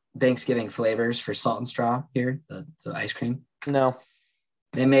the Thanksgiving flavors for Salt and Straw here, the ice cream? No.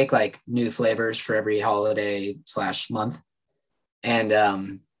 They make like new flavors for every holiday / month.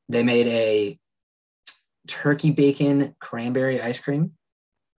 And they made a turkey bacon cranberry ice cream.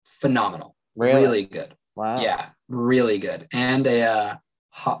 Phenomenal. Really good. Wow. Yeah, really good. And a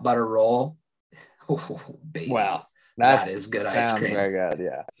hot butter roll. Oh, baby. Wow. That is good ice cream. Very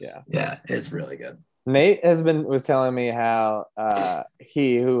good. Yeah, it's really good. Nate was telling me how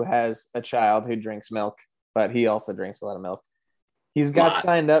he who has a child who drinks milk, but he also drinks a lot of milk. He's got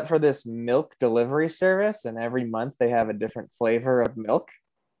signed up for this milk delivery service, and every month they have a different flavor of milk.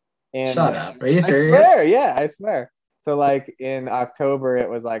 And shut up. Are you serious? I swear. So like in October, it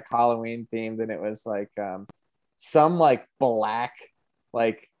was like Halloween themed, and it was like some like black,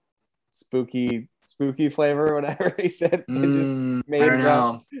 like spooky flavor or whatever. He said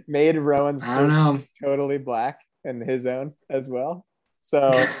it just made Rowan's totally black and his own as well.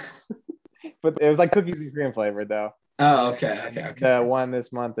 So, but it was like cookies and cream flavored though. Oh, okay. The one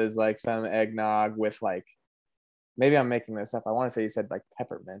this month is like some eggnog with like, maybe I'm making this up. I want to say he said like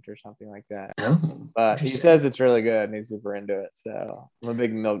peppermint or something like that. Oh, but he says it's really good and he's super into it. So I'm a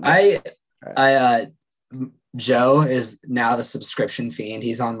big milk. Joe is now the subscription fiend.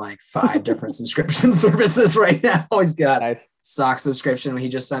 He's on like 5 different subscription services right now. He's got sock subscription. He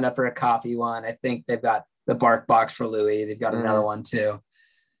just signed up for a coffee one. I think they've got the Bark Box for Louis. They've got another one too.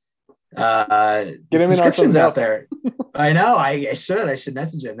 Get him subscriptions out there. I know. I should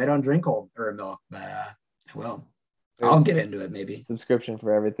message him. They don't drink old or milk, but I will. I'll get into it maybe. Subscription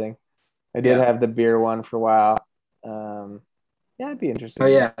for everything. I did have the beer one for a while. I'd be interested. Oh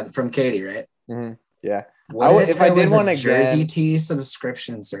yeah, from Katie, right? Mm-hmm. Yeah. If I did want a Jersey Tea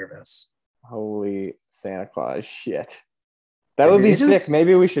subscription service? Holy Santa Claus shit! That would be sick.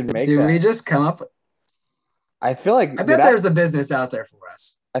 Maybe we should make. Do we just come up? I feel like I bet there's a business out there for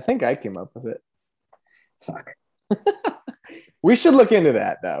us. I think I came up with it. Fuck. We should look into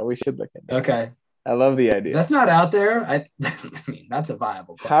that, though. Okay. I love the idea. If that's not out there. I mean, that's a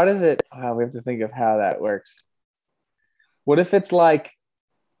viable plan. How does it? We have to think of how that works. What if it's like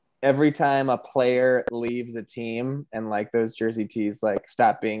every time a player leaves a team and like those Jersey tees like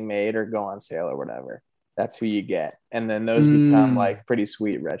stop being made or go on sale or whatever, that's who you get, and then those become like pretty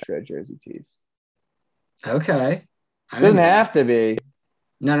sweet retro Jersey tees. Okay. Doesn't have to be.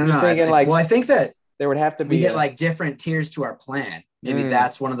 No. I think that there would have to be. We get like different tiers to our plan. Maybe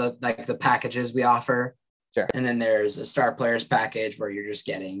that's one of the packages we offer. Sure. And then there's a star players package where you're just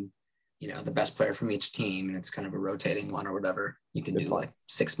getting, the best player from each team, and it's kind of a rotating one or whatever. You can do like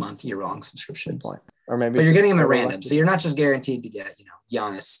 6-month, year-long subscriptions. Or maybe, but you're getting them at random, so you're not just guaranteed to get,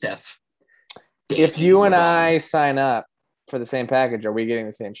 Giannis, Steph, If you and I sign up for the same package, are we getting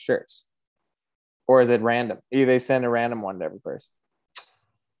the same shirts? Or is it random? Either they send a random one to every person.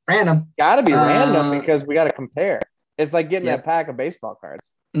 Random. Got to be random because we got to compare. It's like getting a pack of baseball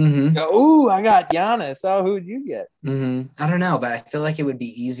cards. Mm-hmm. Ooh, I got Giannis. Oh, who'd you get? Mm-hmm. I don't know, but I feel like it would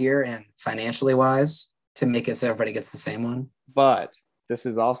be easier and financially wise to make it so everybody gets the same one. But this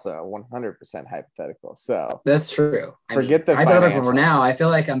is also 100% hypothetical. So that's true. Forget the hypothetical for now. I feel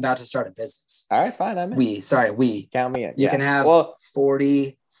like I'm about to start a business. All right, fine. I'm in. We count me in. You can have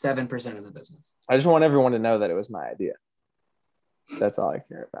 47% of the business. I just want everyone to know that it was my idea. That's all I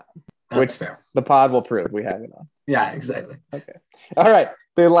care about. That's fair. The pod will prove we have it on. Yeah, exactly. Okay. All right.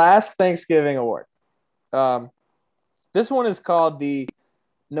 The last Thanksgiving award. This one is called the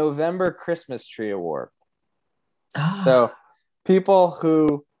November Christmas Tree Award. So people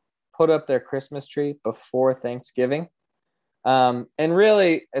who put up their Christmas tree before Thanksgiving. And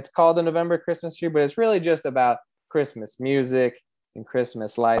really, it's called the November Christmas Tree, but it's really just about Christmas music and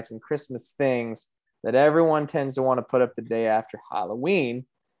Christmas lights and Christmas things that everyone tends to want to put up the day after Halloween,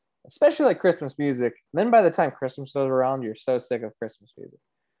 especially like Christmas music. And then by the time Christmas goes around, you're so sick of Christmas music.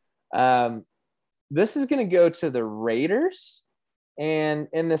 This is going to go to the Raiders, and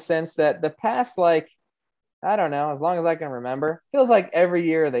in the sense that the past, like, I don't know, as long as I can remember, feels like every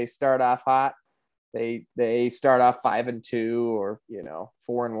year they start off hot. They start off 5-2 or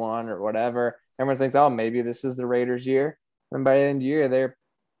 4-1 or whatever. Everyone thinks, oh, maybe this is the Raiders' year. And by the end of the year, they're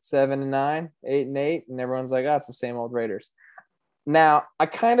 7-9, 8-8, and everyone's like, oh, it's the same old Raiders. Now, I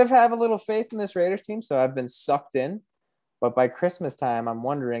kind of have a little faith in this Raiders team, so I've been sucked in. But by Christmas time, I'm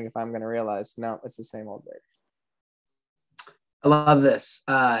wondering if I'm going to realize, no, it's the same old Raiders. I love this.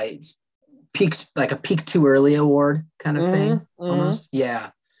 It's peaked, like a peak too early award kind of thing, almost. Yeah.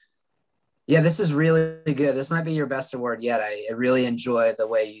 Yeah, this is really good. This might be your best award yet. I really enjoy the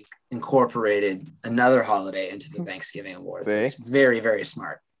way you incorporated another holiday into the Thanksgiving awards. See? It's very, very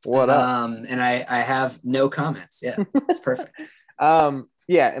smart. What up? And I have no comments. Yeah, it's perfect.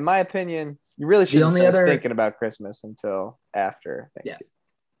 Yeah, in my opinion, you really shouldn't start thinking about Christmas until after Thanksgiving.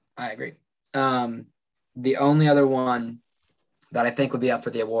 Yeah, I agree. The only other one that I think would be up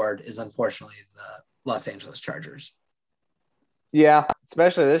for the award is unfortunately the Los Angeles Chargers. Yeah,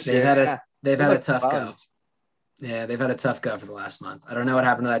 especially this year. They've had a tough go. Yeah, they've had a tough go for the last month. I don't know what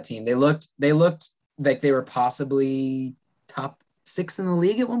happened to that team. They looked like they were possibly top 6 in the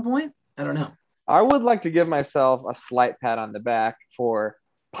league at one point. I don't know. I would like to give myself a slight pat on the back for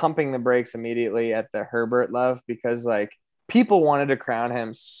pumping the brakes immediately at the Herbert love, because like people wanted to crown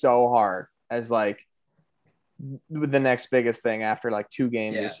him so hard as like the next biggest thing after like 2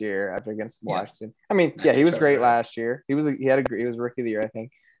 games this year after against Washington. I mean, he was great last year. He was rookie of the year, I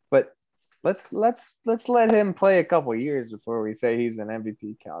think. But let's let him play a couple years before we say he's an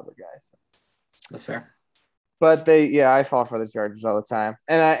MVP caliber guy. So. That's fair. But I fall for the Chargers all the time.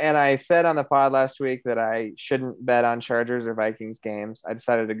 And I said on the pod last week that I shouldn't bet on Chargers or Vikings games. I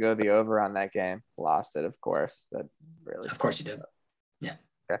decided to go the over on that game. Lost it, of course. Of course you did. Yeah.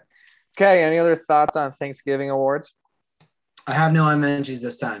 Okay. Any other thoughts on Thanksgiving awards? I have no emojis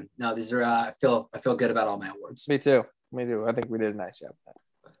this time. No, these are I feel good about all my awards. Me too. I think we did a nice job with that.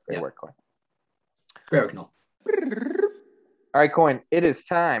 Great work, Coyne. Great work, Knoll. All right, Coyne. It is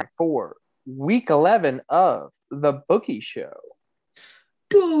time for Week 11 of the Bookie Show.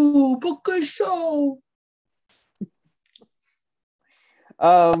 Bookie Show.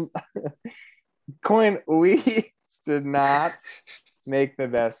 Coyne, we did not make the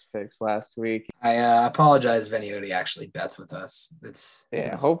best picks last week. I apologize if anybody actually bets with us.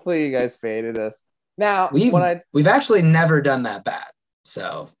 Hopefully you guys faded us. Now we've actually never done that bad.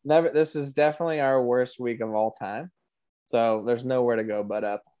 So this is definitely our worst week of all time. So there's nowhere to go but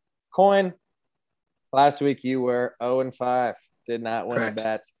up. Coyne, last week you were 0-5, did not win a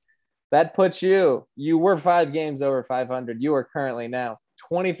bet. That puts you were 5 games over 500. You are currently now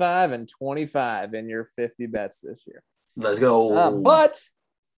 25-25 in your 50 bets this year. Let's go. But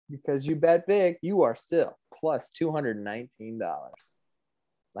because you bet big, you are still plus $219.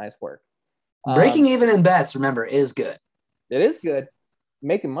 Nice work. Breaking even in bets, remember, is good. It is good.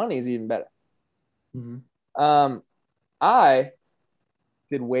 Making money is even better. Mm-hmm. I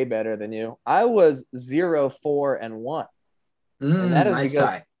did way better than you. I was 0-4-1. And that is nice because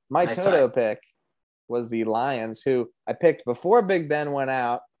tie. My Toto pick was the Lions, who I picked before Big Ben went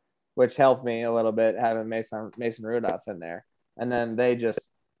out, which helped me a little bit having Mason Rudolph in there. And then they just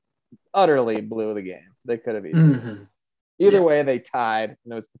utterly blew the game. They could have either way, they tied,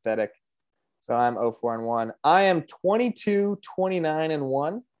 and it was pathetic. So I'm 0-4-1. I am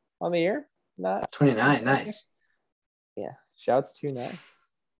 22-29-1 on the year. Not 29, nice. Yeah, shouts to 9.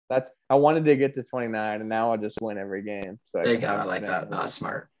 I wanted to get to 29, and now I'll just win every game. So there you go. I like that. That's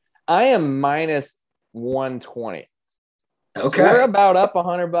smart. I am minus 120. Okay. So we're about up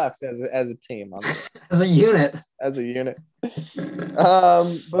 $100 as a team. As a unit. As a unit.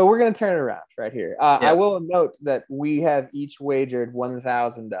 But we're going to turn it around right here. Yep. I will note that we have each wagered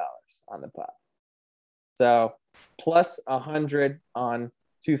 $1,000 on the pot. So plus 100 on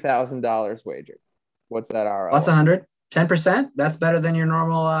 $2,000 wagered. What's that ROI? Plus 100, 10%. That's better than your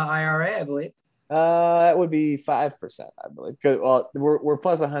normal IRA, I believe. That would be 5%, I believe. Well, we're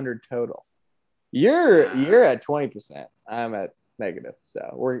plus 100 total. You're at 20%. I'm at negative. So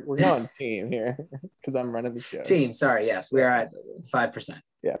we're going team here because I'm running the show. Team, sorry. Yes, we are at 5%.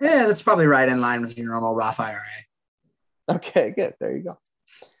 Yeah. Yeah, that's probably right in line with your normal Roth IRA. Okay, good. There you go.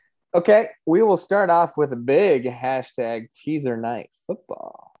 Okay, we will start off with a big hashtag teaser night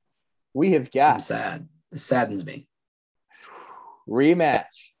football. We have got. I'm sad. It saddens me.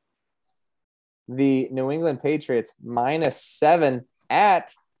 Rematch. The New England Patriots -7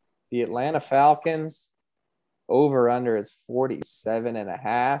 at the Atlanta Falcons. Over under is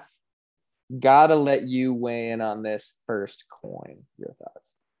 47.5. Gotta let you weigh in on this first coin. Your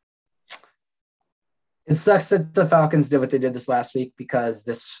thoughts? It sucks that the Falcons did what they did this last week because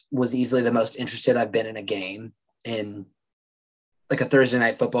this was easily the most interested I've been in a game in like a Thursday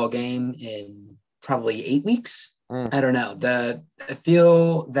night football game in probably 8 weeks. I don't know. I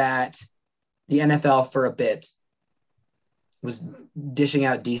feel that the NFL for a bit was dishing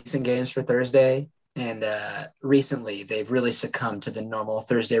out decent games for Thursday. And recently they've really succumbed to the normal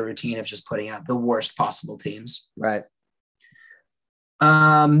Thursday routine of just putting out the worst possible teams. Right.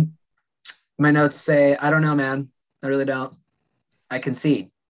 My notes say, I don't know, man. I really don't. I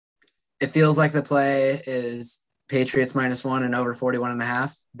concede. It feels like the play is Patriots -1 and over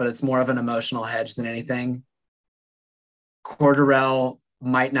 41.5, but it's more of an emotional hedge than anything. Cordarrelle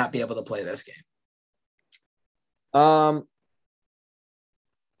might not be able to play this game.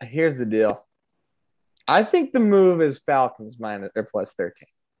 Here's the deal. I think the move is Falcons plus 13.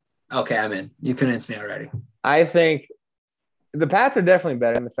 Okay, I'm in. You convinced me already. I think the Pats are definitely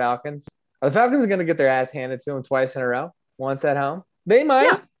better than the Falcons. Are the Falcons going to get their ass handed to them twice in a row? Once at home? They might.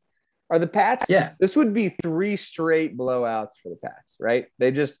 Yeah. Are the Pats? Yeah. This would be 3 straight blowouts for the Pats, right?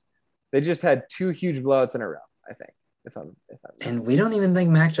 They just had 2 huge blowouts in a row, I think. And we don't even think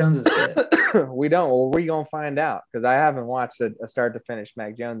Mac Jones is good. We don't. Well, we're going to find out because I haven't watched a start to finish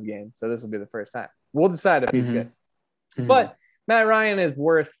Mac Jones game, so this will be the first time. We'll decide if he's good. Mm-hmm. But Matt Ryan is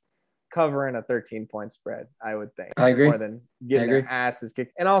worth covering a 13-point spread, I would think. I agree. More than getting their asses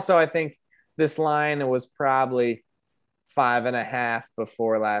kicked. And also, I think this line was probably 5.5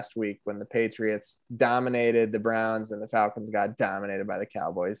 before last week when the Patriots dominated the Browns and the Falcons got dominated by the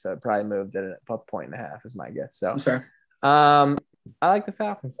Cowboys. So it probably moved at a 1.5 is my guess. So that's fair. I like the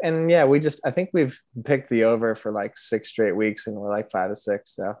Falcons. And yeah, I think we've picked the over for like 6 straight weeks and we're like 5 of 6.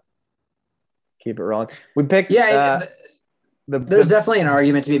 So keep it rolling. We picked. Yeah. There's definitely an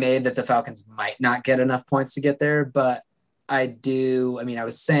argument to be made that the Falcons might not get enough points to get there, but I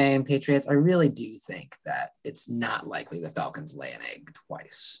was saying Patriots, I really do think that it's not likely the Falcons lay an egg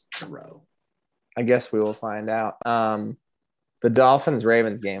twice in a row. I guess we will find out. The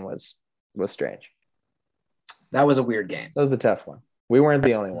Dolphins-Ravens game was strange. That was a weird game. That was a tough one. We weren't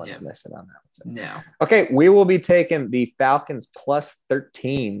the only ones missing on that one. So. No. Okay, we will be taking the Falcons plus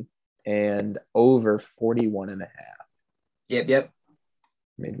 13 and over 41.5. Yep.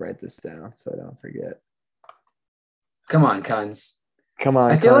 Let me write this down so I don't forget. Come on, Cons. Come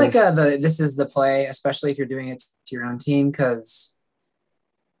on, I feel like this is the play, especially if you're doing it to your own team, because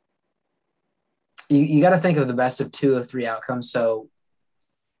you got to think of the best of 2 of 3 outcomes. So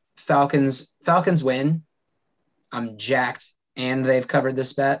Falcons win. I'm jacked, and they've covered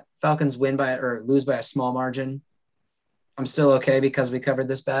this bet. Falcons win lose by a small margin. I'm still okay because we covered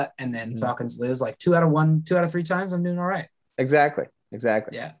this bet, and then Falcons lose like 2 out of 3 times. I'm doing all right. Exactly.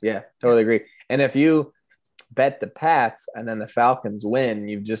 Yeah, totally agree. And if you bet the Pats and then the Falcons win,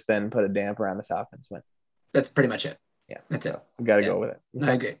 you've just then put a damper on the Falcons win. That's pretty much it. Yeah, that's it. We got to go with it.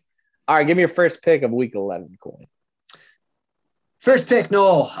 I agree. All right, give me your first pick of week 11, Coyne. First pick,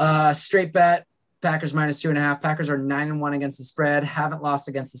 Knoll. Straight bet. Packers -2.5. Packers are 9-1 against the spread. Haven't lost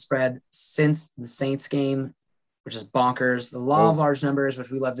against the spread since the Saints game, which is bonkers. The law of large numbers,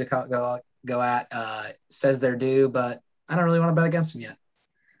 which we love to go at, says they're due, but I don't really want to bet against them yet.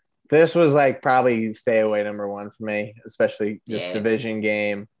 This was like probably stay away number 1 for me, especially this division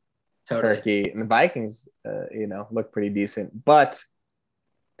game. Totally. Turkey and the Vikings, look pretty decent, but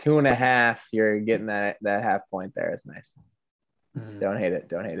 2.5, you're getting that half point there. It's nice. Mm-hmm. Don't hate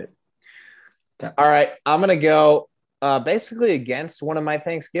it. Okay. All right, I'm gonna go basically against one of my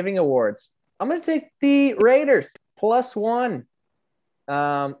Thanksgiving awards. I'm going to take the Raiders +1.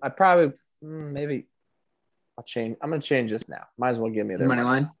 I probably maybe I'll change. I'm going to change this now. Might as well give me their money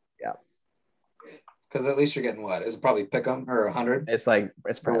line. Yeah. Because at least you're getting what? Is it probably pick 'em or 100? It's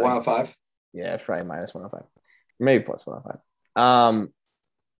probably 105. Yeah, it's probably -105, maybe +105.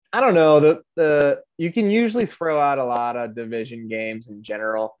 I don't know. The you can usually throw out a lot of division games in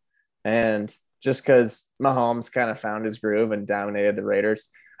general, and just because Mahomes kind of found his groove and dominated the Raiders,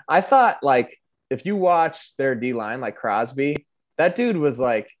 I thought like if you watch their D line, like Crosby, that dude was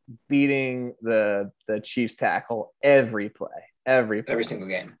like beating the Chiefs tackle every single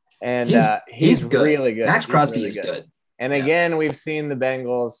game. And he's good. Really good. Max Crosby really is good. And again, we've seen the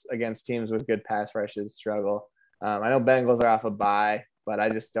Bengals against teams with good pass rushes struggle. I know Bengals are off a bye, but I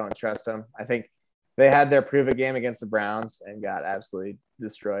just don't trust them. I think they had their prove-it game against the Browns and got absolutely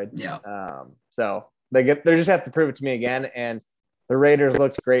destroyed. Yeah. So they just have to prove it to me again. And the Raiders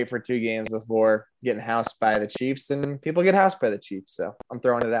looked great for 2 games before getting housed by the Chiefs, and people get housed by the Chiefs. So I'm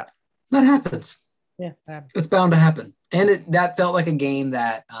throwing it out. That happens. Yeah, that happens. It's bound to happen. And that felt like a game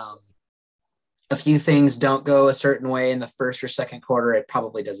that a few things don't go a certain way in the first or second quarter, it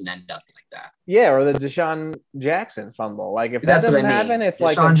probably doesn't end up like that. Yeah, or the Deshaun Jackson fumble. Like if that's that doesn't what I mean. happen, it's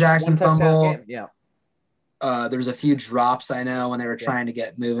Deshaun like a Jackson fumble. Game. Yeah. There's a few drops I know when they were trying to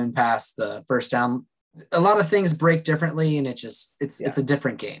get moving past the first down. A lot of things break differently, and it's a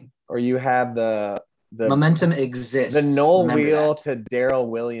different game. Or you have the momentum exists. The Knoll wheel to Darrell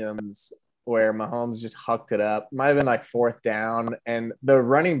Williams, where Mahomes just hucked it up. Might have been like 4th down, and the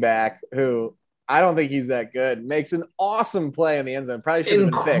running back, who I don't think he's that good, makes an awesome play in the end zone. Probably should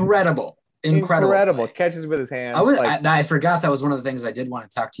have been fixed. Incredible. Play. Catches with his hands. I forgot that was one of the things I did want to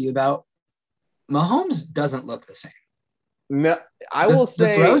talk to you about. Mahomes doesn't look the same. No, I will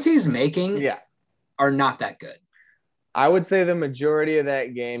say the throws he's making are not that good. I would say the majority of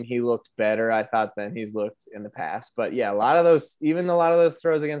that game he looked better, I thought, than he's looked in the past. But yeah, a lot of those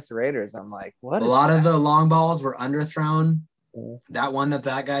throws against the Raiders, I'm like, what? A lot of the long balls were underthrown. That one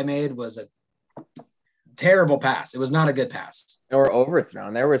that guy made was a terrible pass. It was not a good pass. Or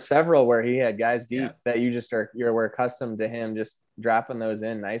overthrown. There were several where he had guys deep that you're accustomed to him just dropping those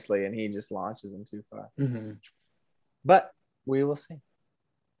in nicely, and he just launches them too far. Mm-hmm. But we will see.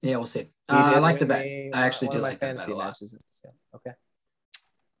 Yeah, we'll see. I like the bet. I actually do like that bet a lot. Okay.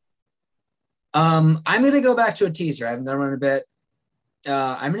 I'm going to go back to a teaser. I haven't done one in a bit.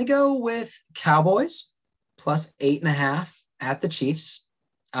 I'm going to go with Cowboys +8.5 at the Chiefs.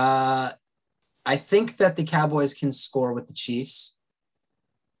 I think that the Cowboys can score with the Chiefs.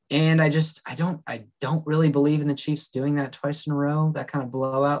 And I don't really believe in the Chiefs doing that twice in a row, that kind of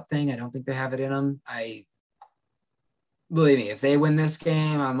blowout thing. I don't think they have it in them. Believe me, if they win this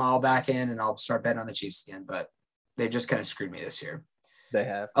game, I'm all back in and I'll start betting on the Chiefs again. But they've just kind of screwed me this year. They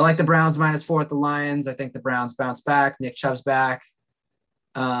have. I like the Browns -4 at the Lions. I think the Browns bounce back. Nick Chubb's back.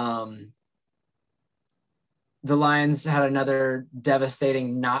 The Lions had another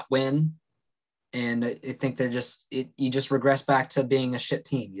devastating not win. And I think they're you just regress back to being a shit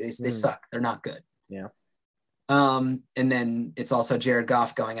team. They suck. They're not good. Yeah. And then it's also Jared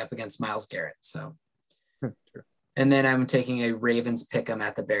Goff going up against Myles Garrett. So, True. And then I'm taking a Ravens pick'em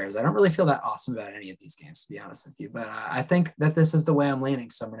at the Bears. I don't really feel that awesome about any of these games, to be honest with you, but I think that this is the way I'm leaning.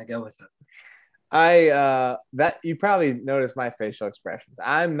 So I'm going to go with it. That you probably noticed my facial expressions.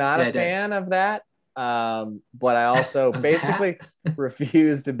 I'm not a fan of that. But I also basically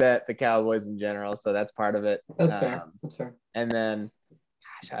refuse to bet the Cowboys in general. So that's part of it. That's fair. That's fair. And then,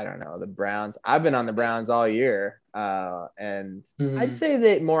 gosh, I don't know, the Browns. I've been on the Browns all year. And I'd say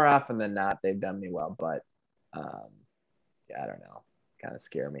that more often than not, they've done me well, but I don't know. Kind of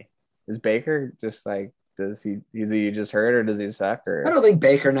scare me. Is Baker just like, is he just hurt or does he suck? Or I don't think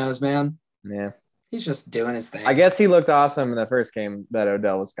Baker knows, man. Yeah. He's just doing his thing. I guess he looked awesome in the first game that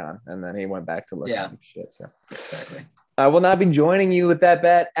Odell was gone, and then he went back to looking like shit. So exactly. I will not be joining you with that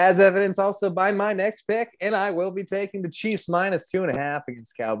bet, as evidenced also by my next pick, and I will be taking the Chiefs -2.5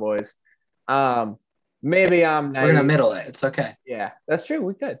 against Cowboys. Maybe I'm We're gonna middle it. It's okay. Yeah, that's true.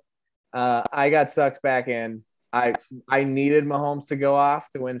 We could. I got sucked back in. I needed Mahomes to go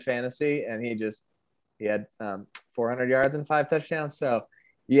off to win fantasy, and he had 400 yards and 5 touchdowns. So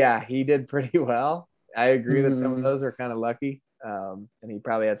yeah, he did pretty well. I agree that some of those are kind of lucky, and he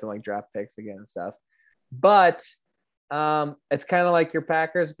probably had some like drop picks again and stuff. But it's kind of like your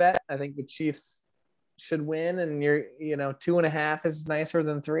Packers bet. I think the Chiefs should win, and 2.5 is nicer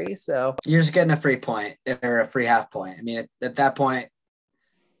than 3. So you're just getting a free point or a free half point. I mean, at that point,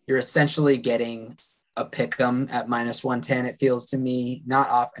 you're essentially getting a pick 'em at -110. It feels to me not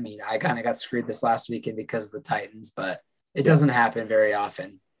off. I mean, I kind of got screwed this last weekend because of the Titans, but it doesn't happen very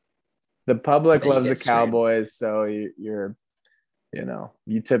often. The public loves the screwed. Cowboys, so you're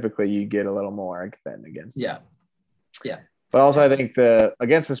you typically get a little more than against them. Yeah. But also, I think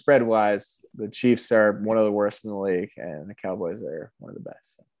against the spread wise, the Chiefs are one of the worst in the league, and the Cowboys are one of the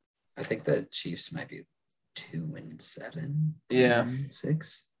best. So. I think the Chiefs might be 2-7,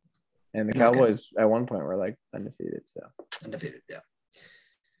 6. And the Cowboys at one point were like undefeated. So undefeated, yeah.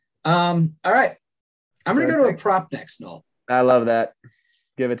 All right. I'm gonna go to a prop next, Knoll. I love that.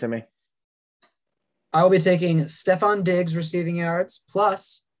 Give it to me. I will be taking Stephon Diggs receiving yards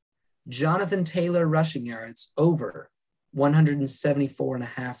plus Jonathan Taylor rushing yards over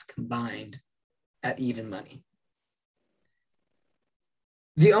 174.5 combined at even money.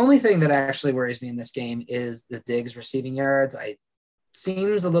 The only thing that actually worries me in this game is the Diggs receiving yards.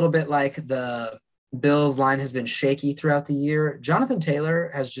 Seems a little bit like the Bills line has been shaky throughout the year. Jonathan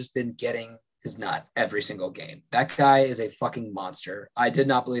Taylor has just been getting his nut every single game. That guy is a fucking monster. I did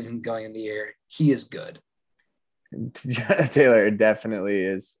not believe him going in the year. He is good. Jonathan Taylor definitely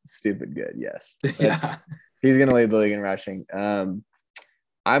is stupid good. Yes. Yeah. He's going to lead the league in rushing.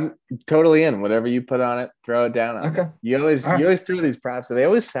 I'm totally in. Whatever you put on it, throw it down on Okay. it. You always throw these props, so they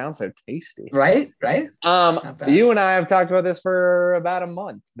always sound so tasty. Right? You and I have talked about this for about a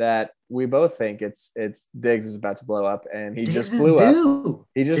month that we both think it's Diggs is about to blow up, and he just blew up.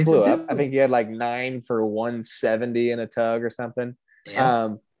 He just blew up. I think he had like 9 for 170 in a tug or something. Yeah.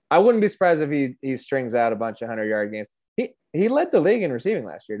 I wouldn't be surprised if he strings out a bunch of 100-yard games. He led the league in receiving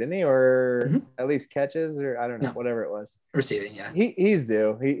last year, didn't he? Or at least catches, or I don't know, whatever it was. Receiving, yeah. He's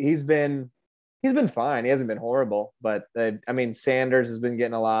due. He's been fine. He hasn't been horrible, but I mean, Sanders has been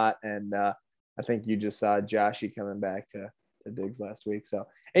getting a lot, and I think you just saw Joshy coming back to Diggs last week. So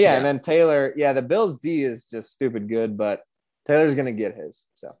yeah, and then Taylor. Yeah, the Bills D is just stupid good, but Taylor's gonna get his.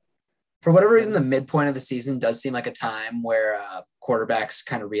 So for whatever reason, the midpoint of the season does seem like a time where quarterbacks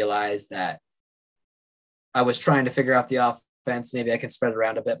kind of realize that. I was trying to figure out the offense. Maybe I could spread it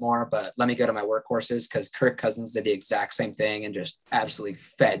around a bit more, but let me go to my workhorses because Kirk Cousins did the exact same thing and just absolutely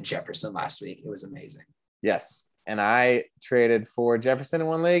fed Jefferson last week. It was amazing. Yes. And I traded for Jefferson in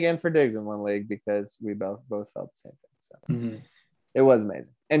one league and for Diggs in one league because we both felt the same thing. So it was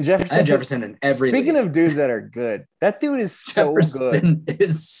amazing. And Jefferson in every Speaking league. of dudes that are good, that dude is so Jefferson good.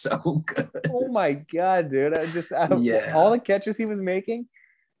 is so good. Oh my God, dude. All the catches he was making.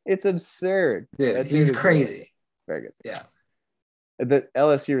 It's absurd. Dude, he's crazy. Very good. Yeah. The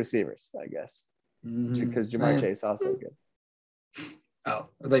LSU receivers, I guess. Because Jamar Chase also good. Oh,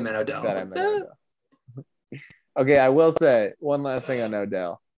 they meant Odell. Okay, I will say one last thing on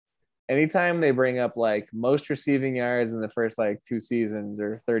Odell. Anytime they bring up like most receiving yards in the first like 2 seasons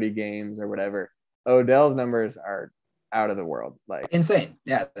or 30 games or whatever, Odell's numbers are out of the world. Like insane.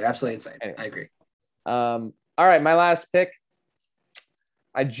 Yeah, they're absolutely insane. Anyway. I agree. All right, my last pick.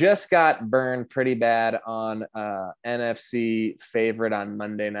 I just got burned pretty bad on NFC favorite on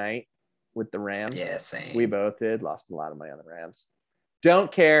Monday night with the Rams. Yeah, same. We both did. Lost a lot of money on the Rams.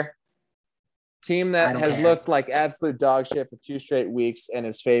 Don't care. Team that has looked like absolute dog shit for 2 straight weeks and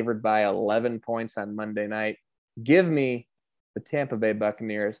is favored by 11 points on Monday night. Give me the Tampa Bay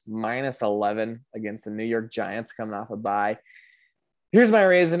Buccaneers -11 against the New York Giants coming off a bye. Here's my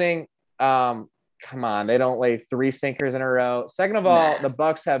reasoning. Come on, they don't lay 3 sinkers in a row. Second of all, the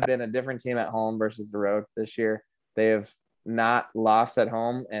Bucs have been a different team at home versus the road this year. They have not lost at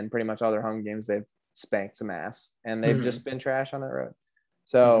home, and pretty much all their home games they've spanked some ass, and they've just been trash on the road.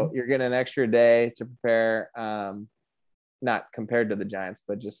 So you're getting an extra day to prepare, not compared to the Giants,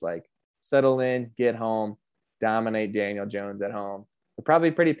 but just like settle in, get home, dominate Daniel Jones at home. They're probably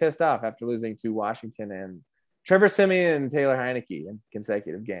pretty pissed off after losing to Washington and Trevor Siemian and Taylor Heineke in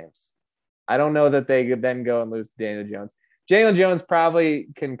consecutive games. I don't know that they could then go and lose to Daniel Jones. Daniel Jones probably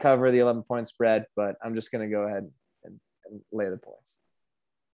can cover the 11-point spread, but I'm just going to go ahead and lay the points.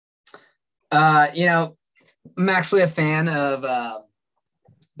 I'm actually a fan of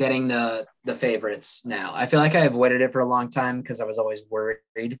betting the favorites now. I feel like I avoided it for a long time because I was always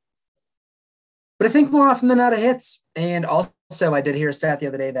worried. But I think more often than not it hits. And also I did hear a stat the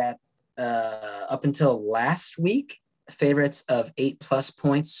other day that up until last week, favorites of 8+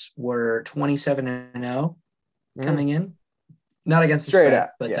 points were 27-0 coming in. Not against the spread,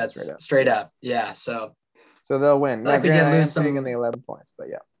 but that's straight up. Yeah, so they'll win. Like we did lose some in the 11 points, but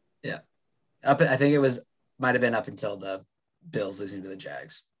yeah. Yeah. I think it might have been up until the Bills losing to the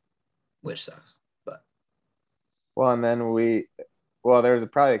Jags, which sucks. But and then there was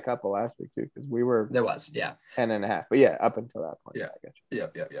probably a couple last week too because we were 10.5. But yeah, up until that point. Yeah.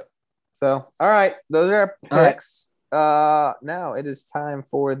 Yep. So, all right. Those are our All right. picks. Now it is time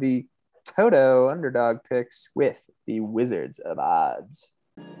for the Toto underdog picks with the Wizards of Odds.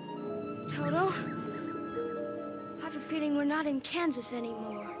 Toto, I have a feeling we're not in Kansas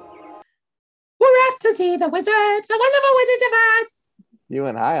anymore. We're off to see the Wizards, the wonderful Wizards of Oz. You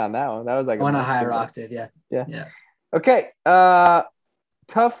went high on that one. That was like On a higher octave, yeah. Yeah. Okay.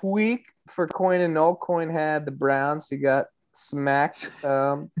 Tough week for Coyne and Knoll. Coyne had the Browns. He got smacked.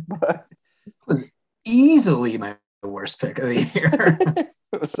 But It was easily my worst pick of the year.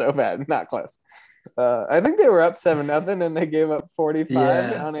 it was so bad. Not close. I think they were up 7-0 and they gave up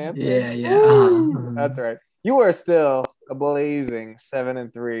 45 unanswered. Yeah. That's right. You are still a blazing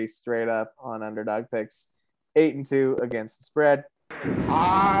 7-3 straight up on underdog picks. 8-2 against the spread.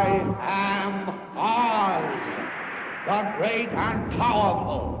 I am Oz, the great and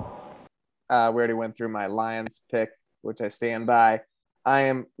powerful. We already went through my Lions pick, which I stand by. I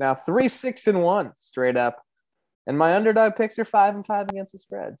am now 3-6-1 straight up. And my underdog picks are 5-5 against the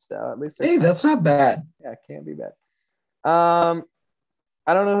spread. So at least that's not bad. Yeah, it can't be bad. I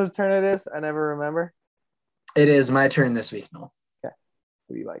don't know whose turn it is. I never remember. It is my turn this week, Noel. Okay.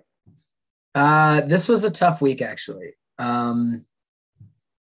 Who do you like? This was a tough week, actually.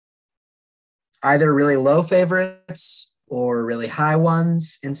 Either really low favorites or really high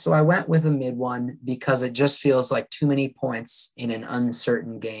ones. And so I went with a mid one because it just feels like too many points in an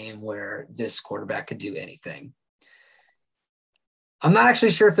uncertain game where this quarterback could do anything. I'm not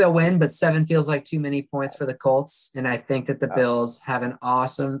actually sure if they'll win, but 7 feels like too many points for the Colts. And I think that the Bills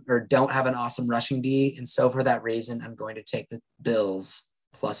don't have an awesome rushing D. And so for that reason, I'm going to take the Bills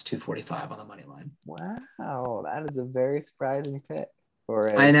plus 245 on the money line. Wow, that is a very surprising pick.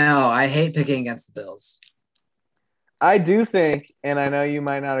 I know. I hate picking against the Bills. I do think, and I know you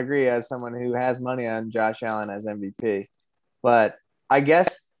might not agree as someone who has money on Josh Allen as MVP, but I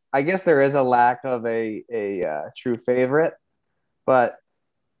guess there is a lack of a true favorite. But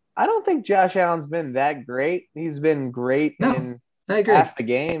I don't think Josh Allen's been that great. He's been great in half the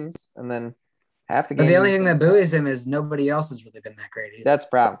games, and then half the games. But the only thing that buoys him is nobody else has really been that great either. That's the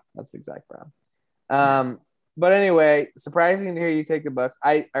problem. That's the exact problem. But anyway, surprising to hear you take the Bucks.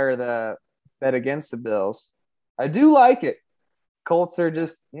 The bet against the Bills. I do like it. Colts are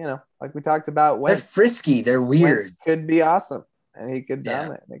just, like we talked about. They're frisky. They're weird. Wentz could be awesome, and he could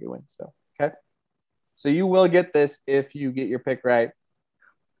dominate. They could win. So, okay. So you will get this if you get your pick right.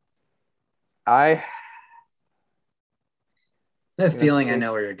 I have a feeling I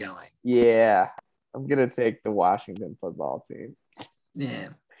know where you're going. Yeah. I'm going to take the Washington football team. Yeah.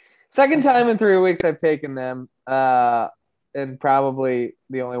 Second time in 3 weeks I've taken them. And probably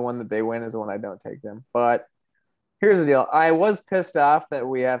the only one that they win is the one I don't take them. But here's the deal. I was pissed off that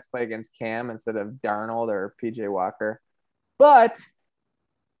we have to play against Cam instead of Darnold or PJ Walker. But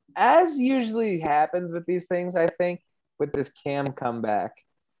as usually happens with these things, I think, with this Cam comeback,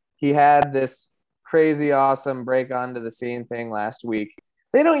 he had this crazy awesome break onto the scene thing last week.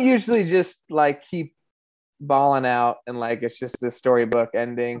 They don't usually just keep balling out and it's just this storybook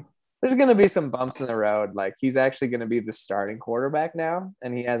ending. There's going to be some bumps in the road. He's actually going to be the starting quarterback now,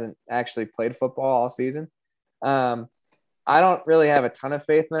 and he hasn't actually played football all season. I don't really have a ton of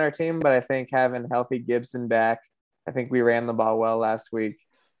faith in our team, but I think having healthy Gibson back, I think we ran the ball well last week.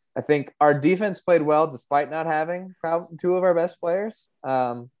 I think our defense played well despite not having probably 2 of our best players,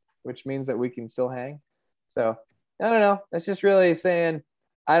 which means that we can still hang. So I don't know. It's just really saying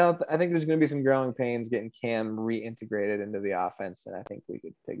I think there's going to be some growing pains getting Cam reintegrated into the offense, and I think we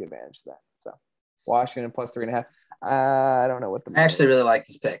could take advantage of that. So Washington plus 3.5. I don't know what the. I actually really like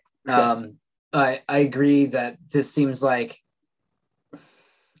this pick. I agree that this seems like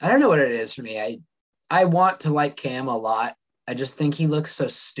I don't know what it is for me. I want to like Cam a lot. I just think he looks so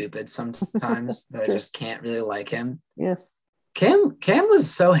stupid sometimes that I just can't really like him. Yeah. Cam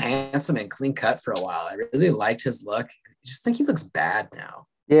was so handsome and clean cut for a while. I really liked his look. I just think he looks bad now.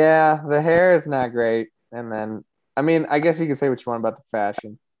 Yeah, the hair is not great. And then, I guess you can say what you want about the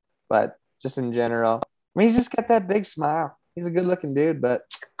fashion, but just in general, he's just got that big smile. He's a good looking dude, but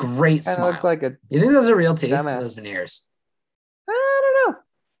great smile. Looks like a. You think those are real teeth? Those veneers? I don't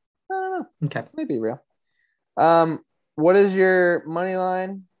know. Okay, maybe real. What is your money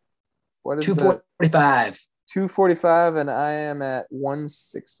line? What is 245? 245, and I am at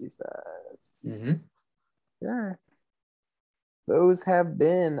 165. Mm-hmm. Yeah. Those have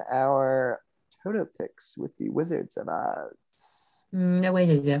been our Toto picks with the Wizards of Oz. The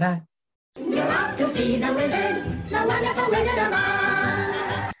Wizards of Oz. You're out to see the Wizards, the wonderful Wizard of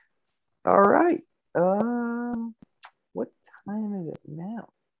Oz. All right. What time is it now?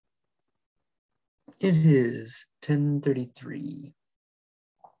 It is 10:33.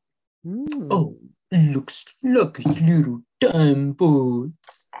 Oh, looks like a little time boy.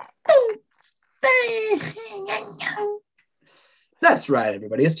 That's right,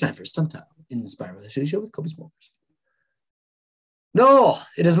 everybody. It's time for Stump Time, inspired by the Shitty Show with Kobe's Wolfers. No,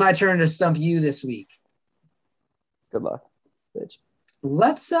 it is my turn to stump you this week. Good luck, bitch.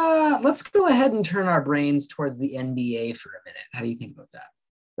 Let's go ahead and turn our brains towards the NBA for a minute. How do you think about that?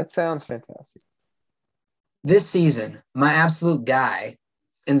 That sounds fantastic. This season, my absolute guy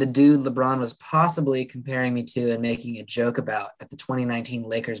and the dude LeBron was possibly comparing me to and making a joke about at the 2019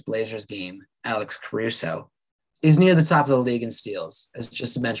 Lakers-Blazers game, Alex Caruso, is near the top of the league in steals as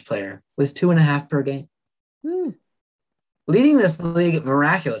just a bench player with 2.5 per game. Leading this league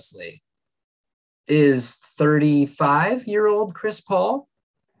miraculously is 35-year-old Chris Paul,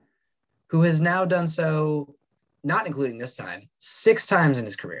 who has now done so, not including this time, 6 times in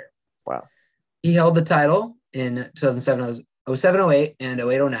his career. Wow. He held the title in 2007, 08, and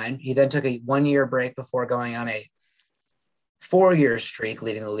 08-09. He then took a 1-year break before going on a 4-year streak,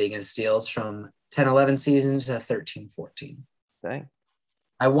 leading the league in steals from 10-11 season to 13-14. Dang.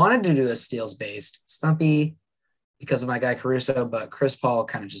 I wanted to do a steals-based Stumpy because of my guy Caruso, but Chris Paul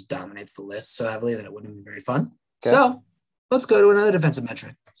kind of just dominates the list so heavily that it wouldn't be very fun. Okay. So let's go to another defensive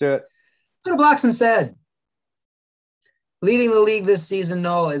metric. Let's do it. Go to blocks instead. Leading the league this season,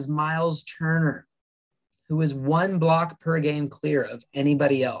 Knoll, is Miles Turner, who is 1 block per game clear of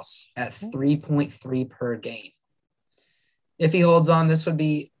anybody else at 3.3 per game. If he holds on, this would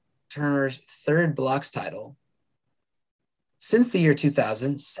be Turner's 3rd blocks title. Since the year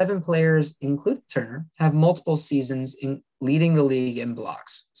 2000, 7 players, including Turner, have multiple seasons in leading the league in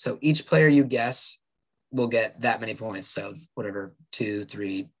blocks. So each player you guess will get that many points. So whatever, 2,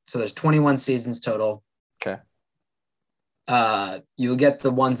 3. So there's 21 seasons total. Okay. You will get the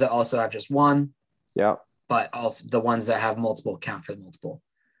ones that also have just 1. Yeah. But also the ones that have multiple count for the multiple.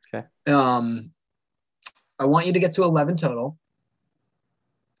 Okay. I want you to get to 11 total.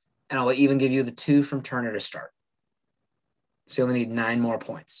 And I'll even give you the 2 from Turner to start. So you only need 9 more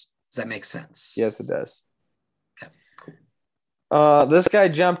points. Does that make sense? Yes, it does. Okay. This guy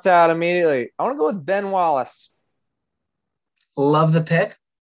jumped out immediately. I want to go with Ben Wallace. Love the pick.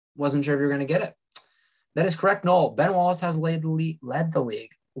 Wasn't sure if you were going to get it. That is correct, Knoll. Ben Wallace has led the league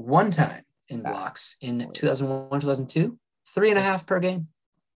 1 time in blocks in 2001, 2002, 3.5 per game.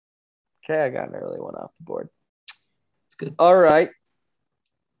 Okay, I got an early one off the board. It's good. All right.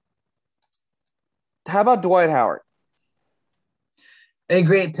 How about Dwight Howard? A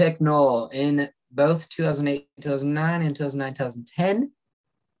great pick, Knoll. In both 2008, 2009, and 2009, 2010,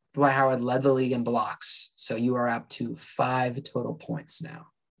 Dwight Howard led the league in blocks. So you are up to 5 total points now.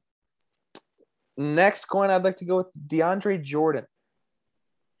 Next coin, I'd like to go with DeAndre Jordan.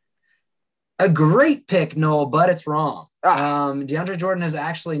 A great pick, Knoll, but it's wrong. DeAndre Jordan has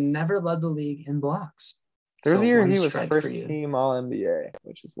actually never led the league in blocks. There's a year he was first team All-NBA,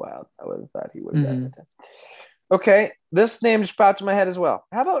 which is wild. I would have thought he would have gotten it. Okay, this name just popped in my head as well.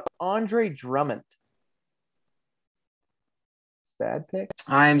 How about Andre Drummond? Bad pick?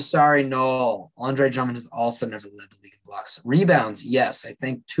 I'm sorry, Knoll. Andre Drummond has also never led the league in blocks. Rebounds, yes, I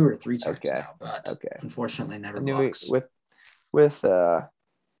think 2 or 3 times now, but unfortunately never blocks. With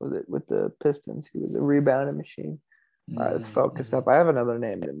the Pistons, he was a rebounding machine. All right, let's focus up. I have another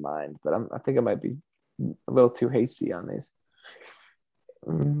name in mind, but I think I might be a little too hasty on these.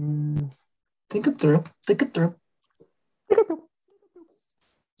 Think it through.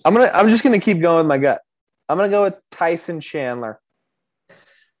 I'm just gonna keep going with my gut. I'm gonna go with Tyson Chandler.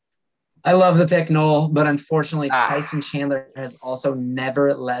 I love the pick, Knoll, but unfortunately, Tyson Chandler has also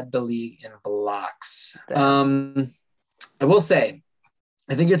never led the league in blocks. I will say,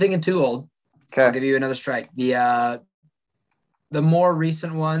 I think you're thinking too old. Okay. I'll give you another strike. The more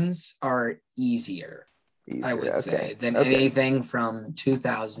recent ones are easier I would say, than anything from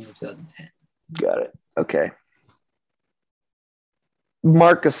 2000 to 2010. Got it. Okay.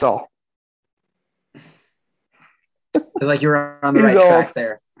 Marc Gasol. I feel like you're on the right track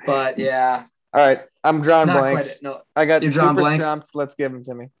there. But yeah. All right. I'm drawing blanks. No, I got you're super blanks. stumped. Let's give them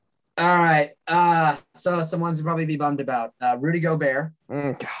to me. All right. So some ones you'll probably be bummed about. Rudy Gobert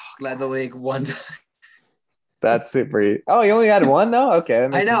led the league 1 time. That's super. Oh, you only had 1 though? Okay.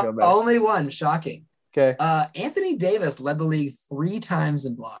 I know. Only 1. Shocking. Okay. Anthony Davis led the league 3 times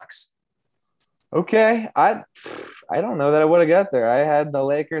in blocks. Okay. I don't know that I would have got there. I had the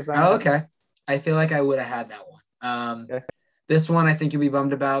Lakers on. Oh, okay. I feel like I would have had that one. Okay. This one I think you'll be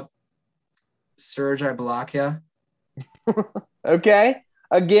bummed about. Serge Ibaka. Okay.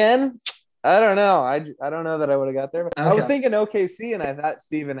 Again, I don't know. I don't know that I would have got there. But okay. I was thinking OKC, and I thought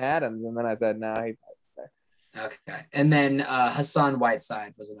Steven Adams, and then I said, no, he's not there. Okay. And then Hassan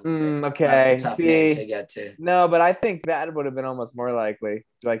Whiteside was another. Okay. That's a tough name to get to. No, but I think that would have been almost more likely.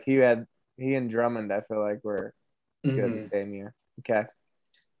 Like he and Drummond, I feel like were good the same year. Okay.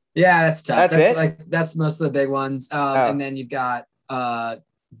 Yeah, that's tough. That's it? Like that's most of the big ones. And then you've got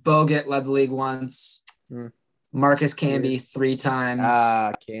Bogut led the league once. Marcus Camby 3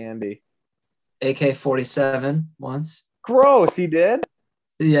 times. Canby. AK-47 once. Gross, he did?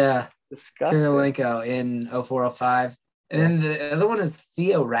 Yeah. Disgusting. Kirilenko in 0405. And then the other one is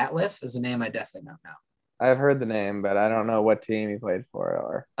Theo Ratliff, is a name I definitely don't know. I've heard the name, but I don't know what team he played for.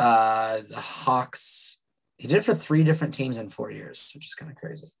 Or the Hawks. He did it for 3 different teams in 4 years, which is kind of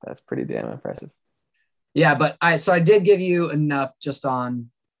crazy. That's pretty damn impressive. Yeah, but I did give you enough just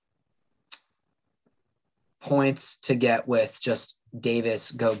on points to get with just Davis,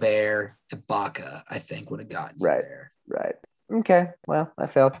 Gobert, Ibaka, I think would have gotten you there. Right. Okay. Well, I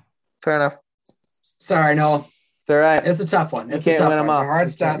failed. Fair enough. Sorry, Noel. It's all right. It's a tough one. It's a tough one. It's a hard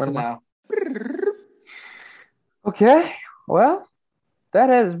stat to know. Okay. Well, that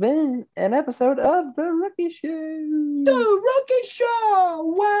has been an episode of The Rookie Show. The Rookie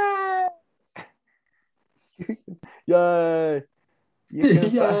Show! Wow! Yay!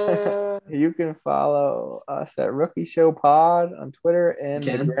 You can follow us at Rookie Show Pod on Twitter and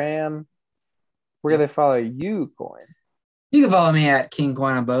the Gram. Where do they follow you, Coyne? You can follow me at King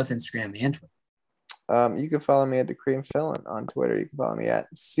Coyne on both Instagram and Twitter. You can follow me at The Cream Fillin on Twitter. You can follow me at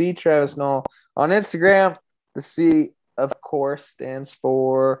C Travis Knoll on Instagram. The C, of course, stands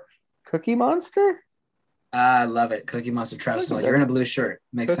for Cookie Monster. I love it. Cookie Monster Travis Knoll. You're in a blue shirt.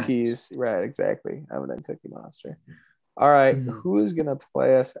 Makes Cookies. sense. Right, exactly. I'm in Cookie Monster. All right. Who's going to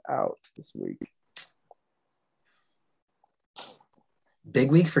play us out this week? Big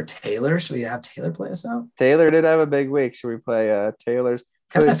week for Taylor. Should we have Taylor play us out? Taylor did have a big week. Should we play Taylor's?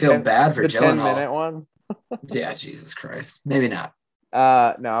 Kind of feel bad for the Gyllenhaal. 10-minute one. Yeah, Jesus Christ. Maybe not.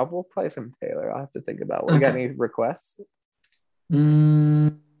 No, we'll play some Taylor. I'll have to think about it. We got any requests?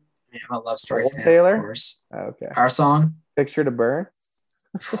 I'm a Love Story fan, Taylor? of course. Okay. Our song? Picture to Burn?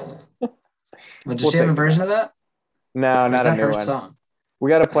 Does she have a version of that? No, not a new one. Song? We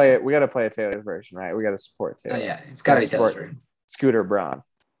got to play it. We got to play a Taylor's version, right? We got to support Taylor. Oh, yeah. It's got to be Taylor's version. Scooter Braun.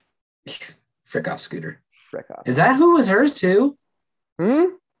 Frick off, Scooter. Frick off. Is that who was hers, too?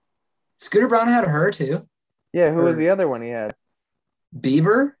 Scooter Braun had her, too. Yeah, who was the other one he had?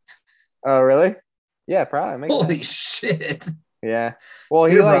 Bieber? Oh, really? Yeah, probably. Holy shit. Yeah. Well,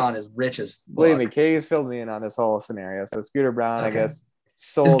 Scooter Braun is rich as fuck. Believe me, Katie's filled me in on this whole scenario. So Scooter Braun, I guess,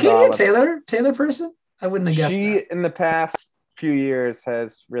 sold. Is Katie a Taylor person? I wouldn't have guessed She, that. in the past few years,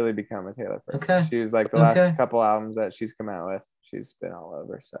 has really become a Taylor person. Okay. She was like the last couple albums that she's come out with. She's been all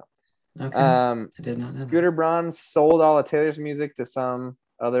over. So, I did not know Scooter Braun sold all of Taylor's music to some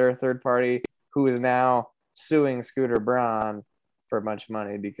other third party who is now suing Scooter Braun for a bunch of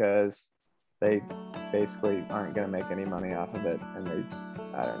money because they basically aren't going to make any money off of it. And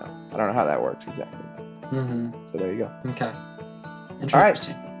I don't know how that works exactly. So there you go. Okay. All right.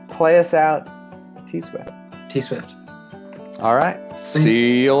 Play us out, T-Swift. T-Swift. All right.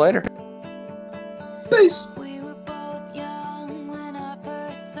 See you later. Peace.